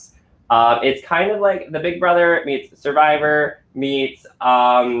Greenhouse. It's kind of like the Big Brother meets Survivor meets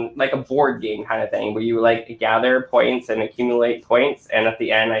a board game kind of thing where you gather points and accumulate points, and at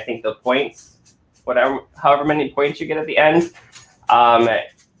the end, I think the points, however many points you get at the end,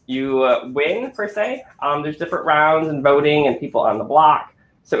 you win per se. There's different rounds and voting and people on the block.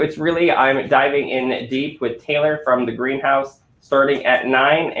 So it's really, I'm diving in deep with Taylor from The Greenhouse starting at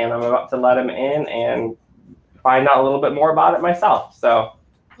 9, and I'm about to let him in and find out a little bit more about it myself. So.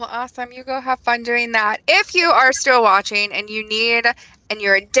 Well, awesome. You go have fun doing that. If you are still watching and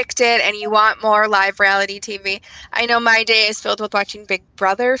you're addicted and you want more live reality TV, I know my day is filled with watching Big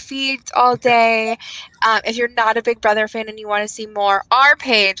Brother feeds all day. If you're not a Big Brother fan and you want to see more, our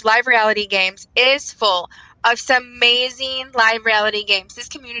page, Live Reality Games, is full of some amazing live reality games. This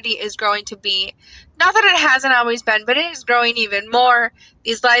community is growing to be, not that it hasn't always been, but it is growing even more.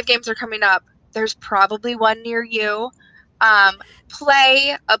 These live games are coming up. There's probably one near you.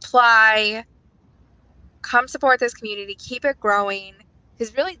 Play, apply, come support this community, keep it growing,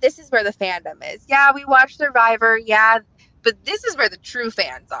 because really this is where the fandom is. Yeah, we watch Survivor, but this is where the true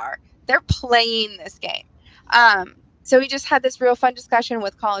fans are. They're playing this game. So we just had this real fun discussion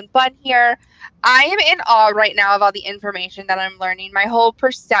with Colin Bunn here. I am in awe right now of all the information that I'm learning. My whole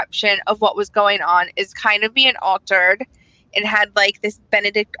perception of what was going on is kind of being altered. It had like this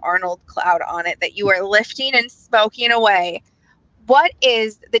Benedict Arnold cloud on it that you are lifting and smoking away. What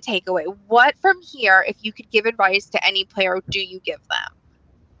is the takeaway? What from here, if you could give advice to any player, do you give them?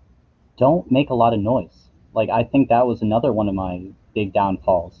 Don't make a lot of noise. Like, I think that was another one of my big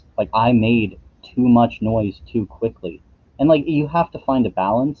downfalls. Like, I made too much noise too quickly. And, like, you have to find a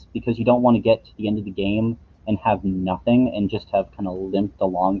balance because you don't want to get to the end of the game and have nothing and just have kind of limped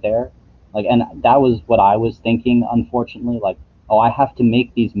along there. Like, and that was what I was thinking, unfortunately. Like, oh, I have to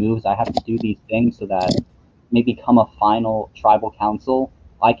make these moves. I have to do these things so that maybe come a final tribal council,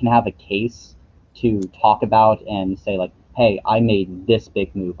 I can have a case to talk about and say, like, hey, I made this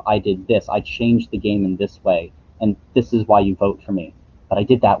big move. I did this. I changed the game in this way. And this is why you vote for me. But I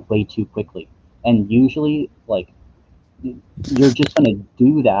did that way too quickly. And usually, like, you're just going to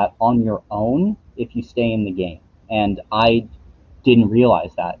do that on your own if you stay in the game. And I didn't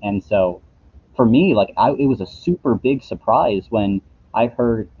realize that. And so for me, like, it was a super big surprise when I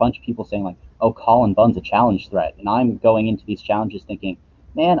heard a bunch of people saying, like, oh, Colin Bunn's a challenge threat. And I'm going into these challenges thinking,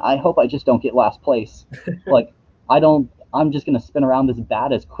 man, I hope I just don't get last place. Like, I'm just going to spin around this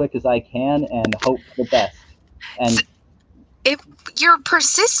bat as quick as I can and hope for the best. And your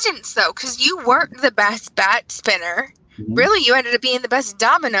persistence, though, because you weren't the best bat spinner. Mm-hmm. Really, you ended up being the best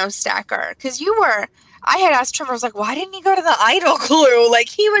domino stacker because you were. I had asked Trevor, I was like, why didn't he go to the idol clue? Like,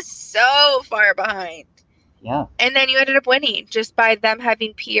 he was so far behind. Yeah. And then you ended up winning just by them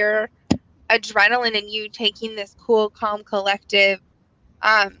having pure adrenaline and you taking this cool, calm, collective,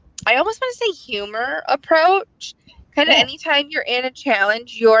 I almost want to say humor approach. Kind of anytime you're in a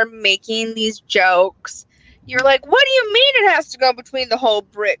challenge, you're making these jokes. You're like, what do you mean it has to go between the whole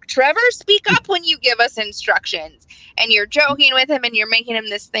brick? Trevor, speak up when you give us instructions. And you're joking with him and you're making him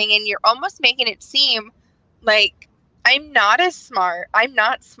this thing and you're almost making it seem like I'm not smart.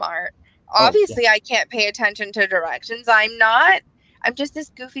 Obviously, I can't pay attention to directions. I'm just this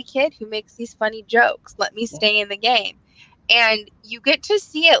goofy kid who makes these funny jokes. Let me stay in the game. And you get to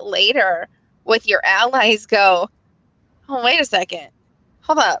see it later with your allies go, oh, wait a second.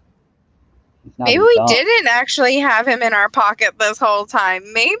 Hold up. Maybe we didn't actually have him in our pocket this whole time.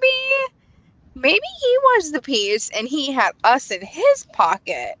 Maybe he was the piece and he had us in his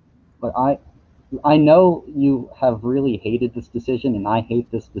pocket. But I know you have really hated this decision, and I hate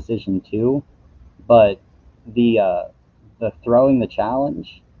this decision too. But the throwing the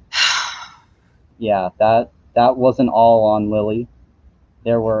challenge, yeah, that wasn't all on Lily.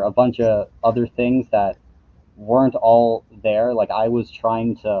 There were a bunch of other things that weren't all there. Like, I was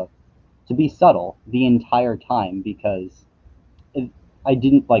trying to be subtle the entire time because I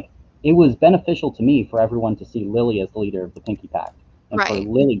didn't like. It was beneficial to me for everyone to see Lily as the leader of the Pinky Pact. And for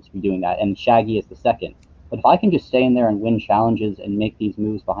Lily to be doing that, and Shaggy as the second. But if I can just stay in there and win challenges and make these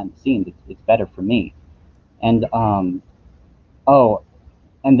moves behind the scenes, it's better for me. And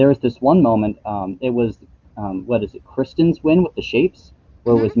and there's this one moment. It was what is it? Kristen's win with the shapes,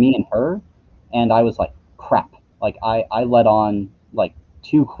 where it was me and her, and I was like, crap. Like I let on like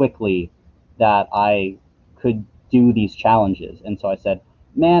too quickly that I could do these challenges, and so I said,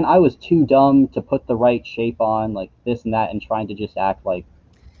 man, I was too dumb to put the right shape on, like this and that, and trying to just act like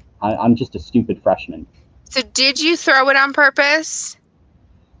I'm just a stupid freshman. So did you throw it on purpose?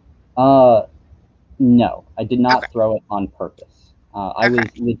 No, I did not throw it on purpose. I was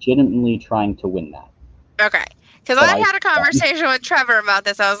legitimately trying to win that. Okay. Because I had a conversation with Trevor about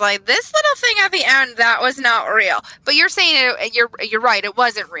this. I was like, this little thing at the end, that was not real. But you're saying you're right, it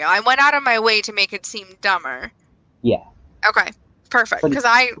wasn't real. I went out of my way to make it seem dumber. Yeah. Okay. Perfect. Because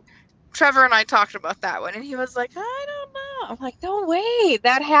Trevor and I talked about that one, and he was like, I don't know. I'm like, no way.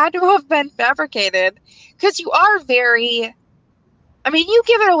 That had to have been fabricated. Because you are very... I mean, you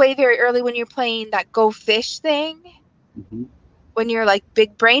give it away very early when you're playing that Go Fish thing. Mm-hmm. When you're like,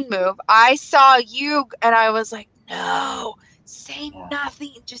 big brain move. I saw you, and I was like, no, say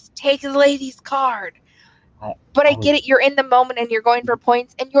nothing. Just take the lady's card. But I get it. You're in the moment, and you're going for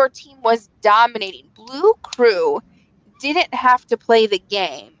points, and your team was dominating. Blue Crew didn't have to play the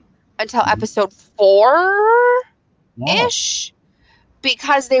game until episode 4-ish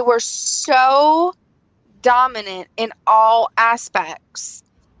because they were so dominant in all aspects.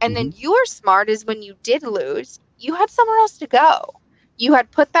 And then you were smart is when you did lose, you had somewhere else to go. You had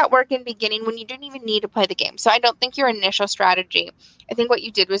put that work in beginning when you didn't even need to play the game. So I don't think your initial strategy, I think what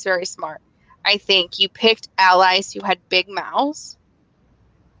you did was very smart. I think you picked allies who had big mouths.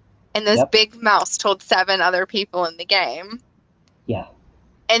 And those big mouths told 7 other people in the game. Yeah.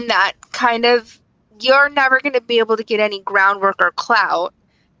 And that kind of, you're never going to be able to get any groundwork or clout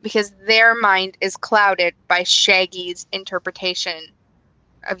because their mind is clouded by Shaggy's interpretation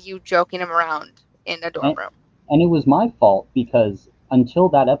of you joking him around in a dorm room. And it was my fault because until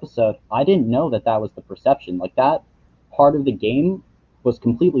that episode, I didn't know that that was the perception. Like, that part of the game was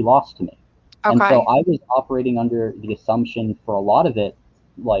completely lost to me. Okay. And so I was operating under the assumption for a lot of it,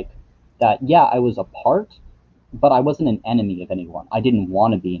 like, that, yeah, I was a part, but I wasn't an enemy of anyone. I didn't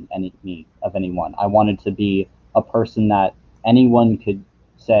want to be an enemy of anyone. I wanted to be a person that anyone could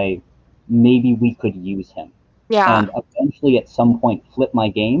say, maybe we could use him. Yeah. And eventually at some point flip my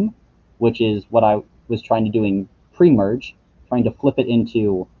game, which is what I was trying to do in pre-merge, trying to flip it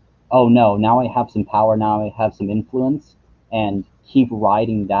into, oh no, now I have some power, now I have some influence, and keep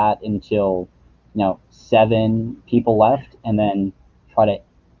riding that until, 7 people left, and then try to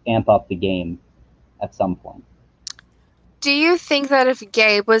amp up the game at some point. Do you think that if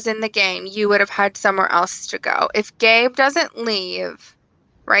Gabe was in the game, you would have had somewhere else to go? If Gabe doesn't leave,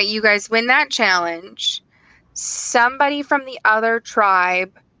 right, you guys win that challenge, somebody from the other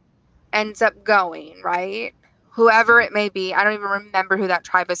tribe ends up going, right? Whoever it may be. I don't even remember who that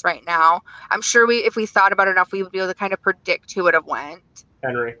tribe is right now. I'm sure if we thought about it enough, we would be able to kind of predict who would have went.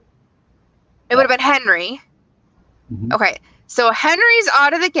 Henry. It would have been Henry. Mm-hmm. Okay, so Henry's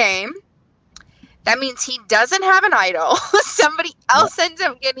out of the game. That means he doesn't have an idol. Somebody else ends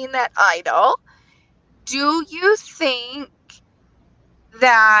up getting that idol. Do you think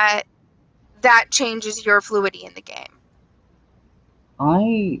that changes your fluidity in the game?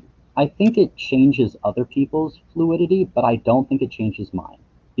 I think it changes other people's fluidity, but I don't think it changes mine.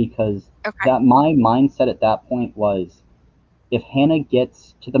 Because that my mindset at that point was, if Hannah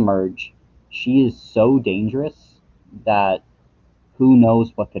gets to the merge, she is so dangerous that who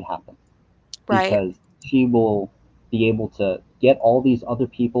knows what could happen. Right. Because she will be able to get all these other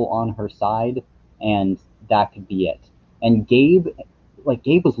people on her side, and that could be it. And Gabe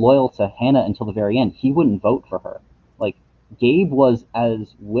was loyal to Hannah until the very end. He wouldn't vote for her. Like, Gabe was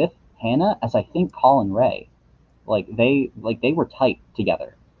as with Hannah as I think Colin Ray. They were tight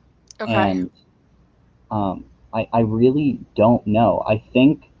together. Okay. And I really don't know. I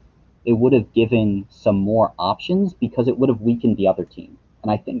think it would have given some more options because it would have weakened the other team.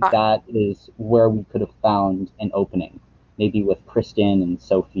 And I think that is where we could have found an opening, maybe with Kristen and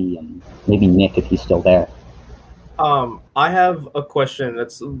Sophie and maybe Nick if he's still there. I have a question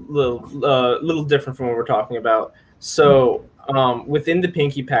that's a little different from what we're talking about. So within the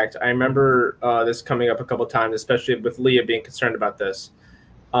Pinky Pact, I remember this coming up a couple of times, especially with Leah being concerned about this,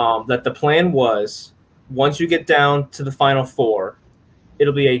 that the plan was once you get down to the final 4,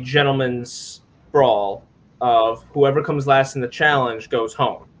 it'll be a gentleman's brawl of whoever comes last in the challenge goes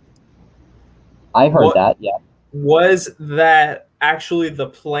home. I heard that, yeah. Was that actually the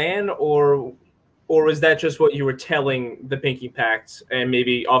plan, or was that just what you were telling the Pinky Pact and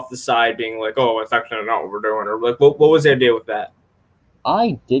maybe off the side being like, oh, it's actually not what we're doing? Or like, what was the idea with that?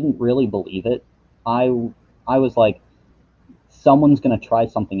 I didn't really believe it. I was like, someone's going to try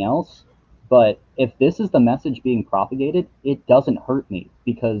something else. But if this is the message being propagated, it doesn't hurt me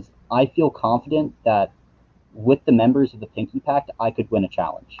because I feel confident that with the members of the Pinky Pact, I could win a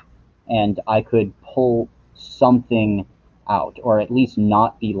challenge and I could pull something out or at least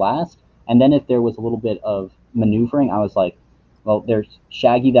not be last. And then if there was a little bit of maneuvering, I was like, well, there's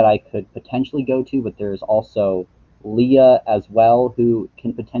Shaggy that I could potentially go to, but there's also Leah as well who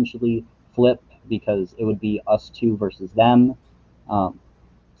can potentially flip because it would be us 2 versus them.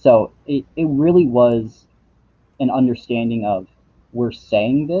 So it really was an understanding of we're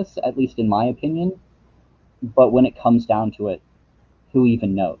saying this, at least in my opinion, but when it comes down to it, who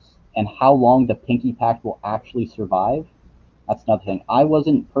even knows? And how long the Pinky Pact will actually survive, that's another thing. I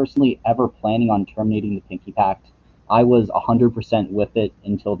wasn't personally ever planning on terminating the Pinky Pact. I was 100% with it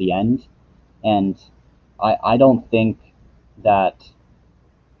until the end, and I don't think that...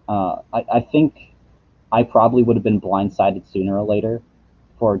 I think I probably would have been blindsided sooner or later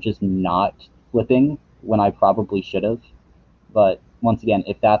for just not flipping when I probably should have. But once again,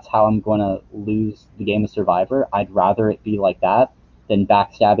 if that's how I'm going to lose the game of Survivor, I'd rather it be like that than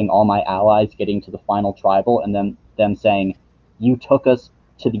backstabbing all my allies, getting to the final tribal, and then them saying, you took us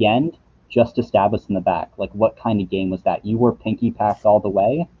to the end just to stab us in the back. Like, what kind of game was that? You were Pinky Packed all the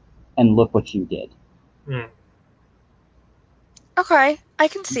way, and look what you did. Okay, I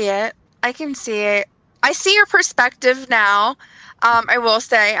can see it. I see your perspective now. I will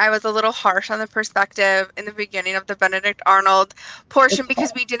say I was a little harsh on the perspective in the beginning of the Benedict Arnold portion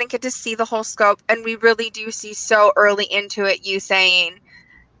because we didn't get to see the whole scope, and we really do see so early into it you saying,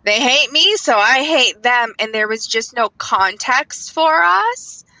 they hate me, so I hate them, and there was just no context for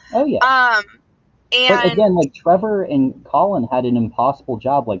us. Oh yeah. But And again, like Trevor and Colin had an impossible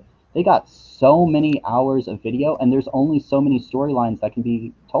job. Like they got so many hours of video, and there's only so many storylines that can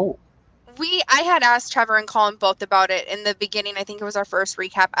be told. I had asked Trevor and Colin both about it in the beginning. I think it was our first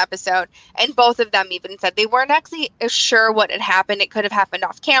recap episode, and both of them even said they weren't actually sure what had happened. It could have happened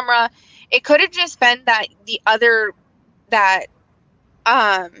off camera. It could have just been that that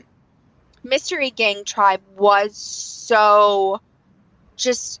Mystery Gang Tribe was so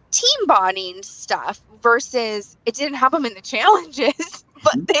just team bonding stuff versus it didn't have them in the challenges,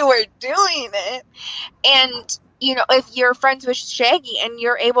 but they were doing it. And if you're friends with Shaggy and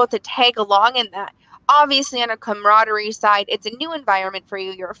you're able to tag along in that, obviously on a camaraderie side, it's a new environment for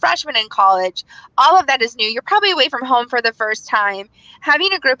you. You're a freshman in college. All of that is new. You're probably away from home for the first time.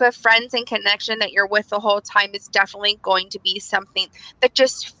 Having a group of friends and connection that you're with the whole time is definitely going to be something that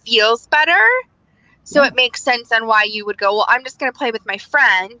just feels better. So it makes sense on why you would go, well, I'm just going to play with my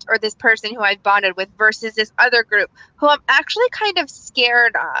friend or this person who I've bonded with versus this other group who I'm actually kind of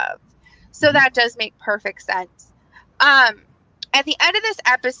scared of. So that does make perfect sense. At the end of this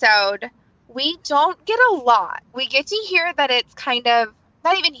episode, we don't get a lot. We get to hear that it's kind of,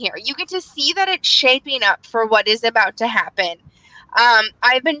 not even here, you get to see that it's shaping up for what is about to happen.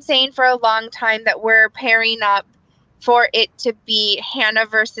 I've been saying for a long time that we're pairing up for it to be Hannah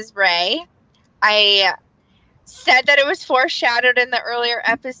versus Ray. I said that it was foreshadowed in the earlier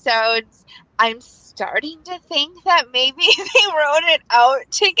episodes. I'm starting to think that maybe they wrote it out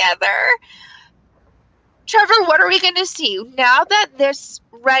together. Trevor, what are we going to see? Now that this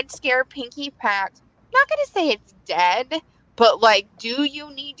Red Scare Pinky Pact, I'm not going to say it's dead, but do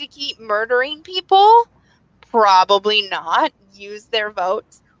you need to keep murdering people? Probably not. Use their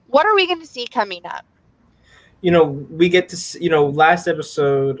votes. What are we going to see coming up? We get to see, last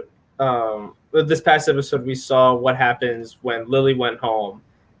episode, this past episode, we saw what happens when Lily went home,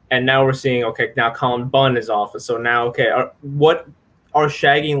 and now we're seeing, okay, now Colin Bunn is off. So now, okay, what are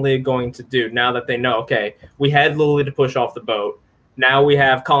Shaggy and Leah going to do now that they know, okay, we had Lily to push off the boat. Now we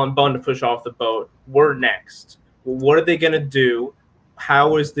have Colin Bunn to push off the boat. We're next. What are they going to do?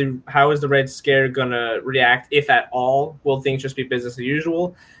 How is the Red Scare going to react, if at all? Will things just be business as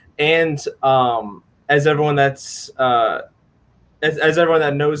usual? And as everyone that's as everyone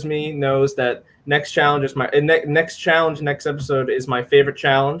that knows me knows, that next next episode is my favorite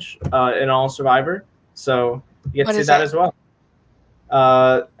challenge in all Survivor. So you get to see that as well.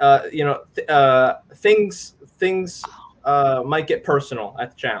 Things might get personal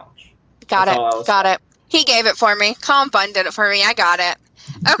at the challenge. Got it. He gave it for me. Colin Bunn did it for me. I got it.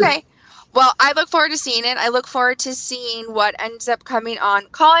 Okay. Well, I look forward to seeing it. I look forward to seeing what ends up coming on.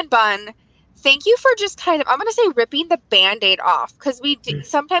 Colin Bunn, thank you for just kind of, I'm going to say, ripping the Band-Aid off, because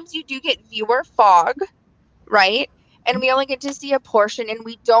sometimes you do get viewer fog, right? And we only get to see a portion, and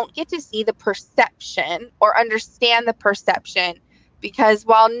we don't get to see the perception or understand the perception, because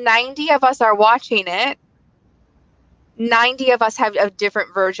while 90 of us are watching it, 90 of us have a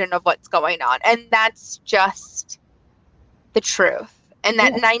different version of what's going on, and that's just the truth. And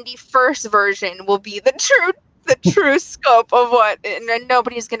that 91st version will be the true scope of what, and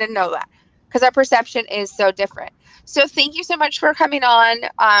nobody's going to know that, because our perception is so different. So thank you so much for coming on,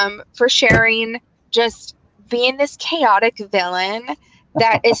 for sharing, just being this chaotic villain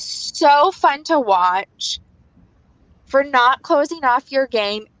that is so fun to watch, for not closing off your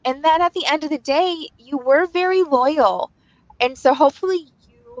game. And then at the end of the day, you were very loyal. And so hopefully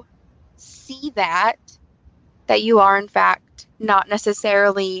you see that you are, in fact, not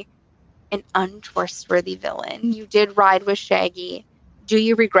necessarily an untrustworthy villain. You did ride with Shaggy. Do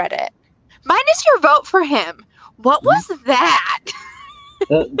you regret it? Minus your vote for him. What was that?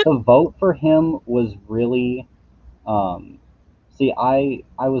 The vote for him was really... see, I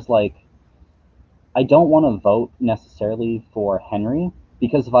was like, I don't want to vote necessarily for Henry,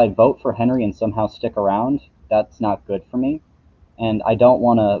 because if I vote for Henry and somehow stick around, that's not good for me. And I don't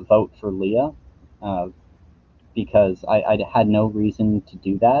want to vote for Leah, because I had no reason to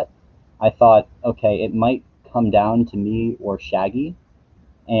do that. I thought, okay, it might come down to me or Shaggy.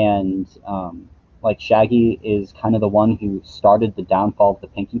 And Shaggy is kind of the one who started the downfall of the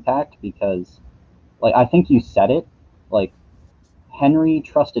Pinky Pact, because I think you said it, Henry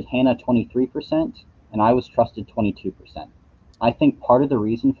trusted Hannah 23%, and I was trusted 22%. I think part of the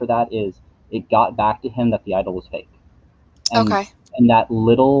reason for that is it got back to him that the idol was fake. And that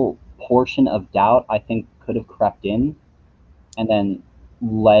little portion of doubt, I think, could have crept in and then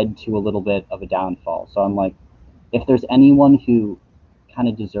led to a little bit of a downfall. So I'm like, if there's anyone who kind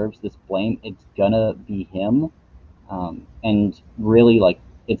of deserves this blame, it's gonna be him. And really,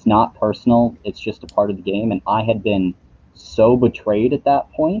 it's not personal. It's just a part of the game. And I had been so betrayed at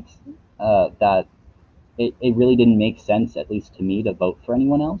that point that it really didn't make sense, at least to me, to vote for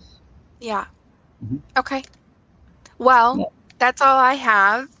anyone else. Yeah. Mm-hmm. Okay. Well, Yeah. That's all I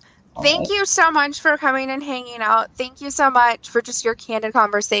have. Thank right. you so much for coming and hanging out. Thank you so much for just your candid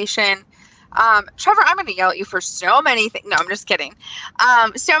conversation. Trevor, I'm going to yell at you for so many things. No, I'm just kidding.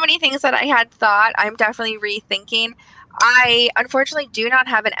 So many things that I had thought. I'm definitely rethinking. I unfortunately do not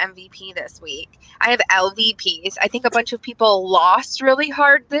have an MVP this week. I have LVPs. I think a bunch of people lost really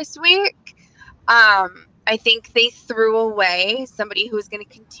hard this week. I think they threw away somebody who's going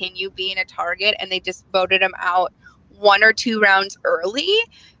to continue being a target, and they just voted him out 1 or 2 rounds early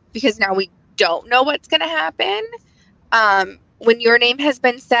because now we don't know what's going to happen. When your name has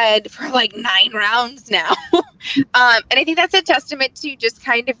been said for like 9 rounds now. And I think that's a testament to just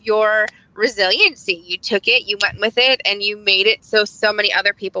kind of your resiliency. You took it, you went with it, and you made it so many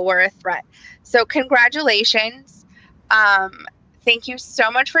other people were a threat. So congratulations. Thank you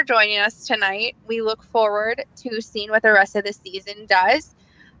so much for joining us tonight. We look forward to seeing what the rest of the season does.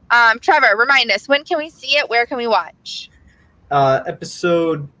 Trevor, remind us, when can we see it? Where can we watch?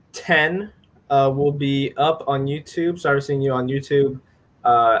 Episode 10 will be up on YouTube. Sorry, seeing you on YouTube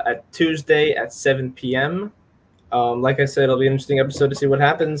at Tuesday at 7 p.m. Like I said, it'll be an interesting episode to see what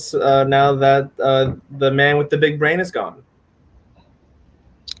happens now that the man with the big brain is gone.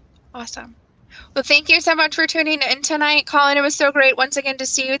 Awesome. Well, thank you so much for tuning in tonight, Colin. It was so great once again to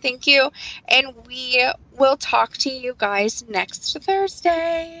see you. Thank you. And we will talk to you guys next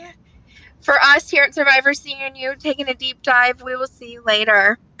Thursday. For us here at Survivor CNU, taking a deep dive, we will see you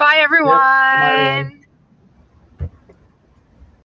later. Bye, everyone. Yep. Bye, everyone.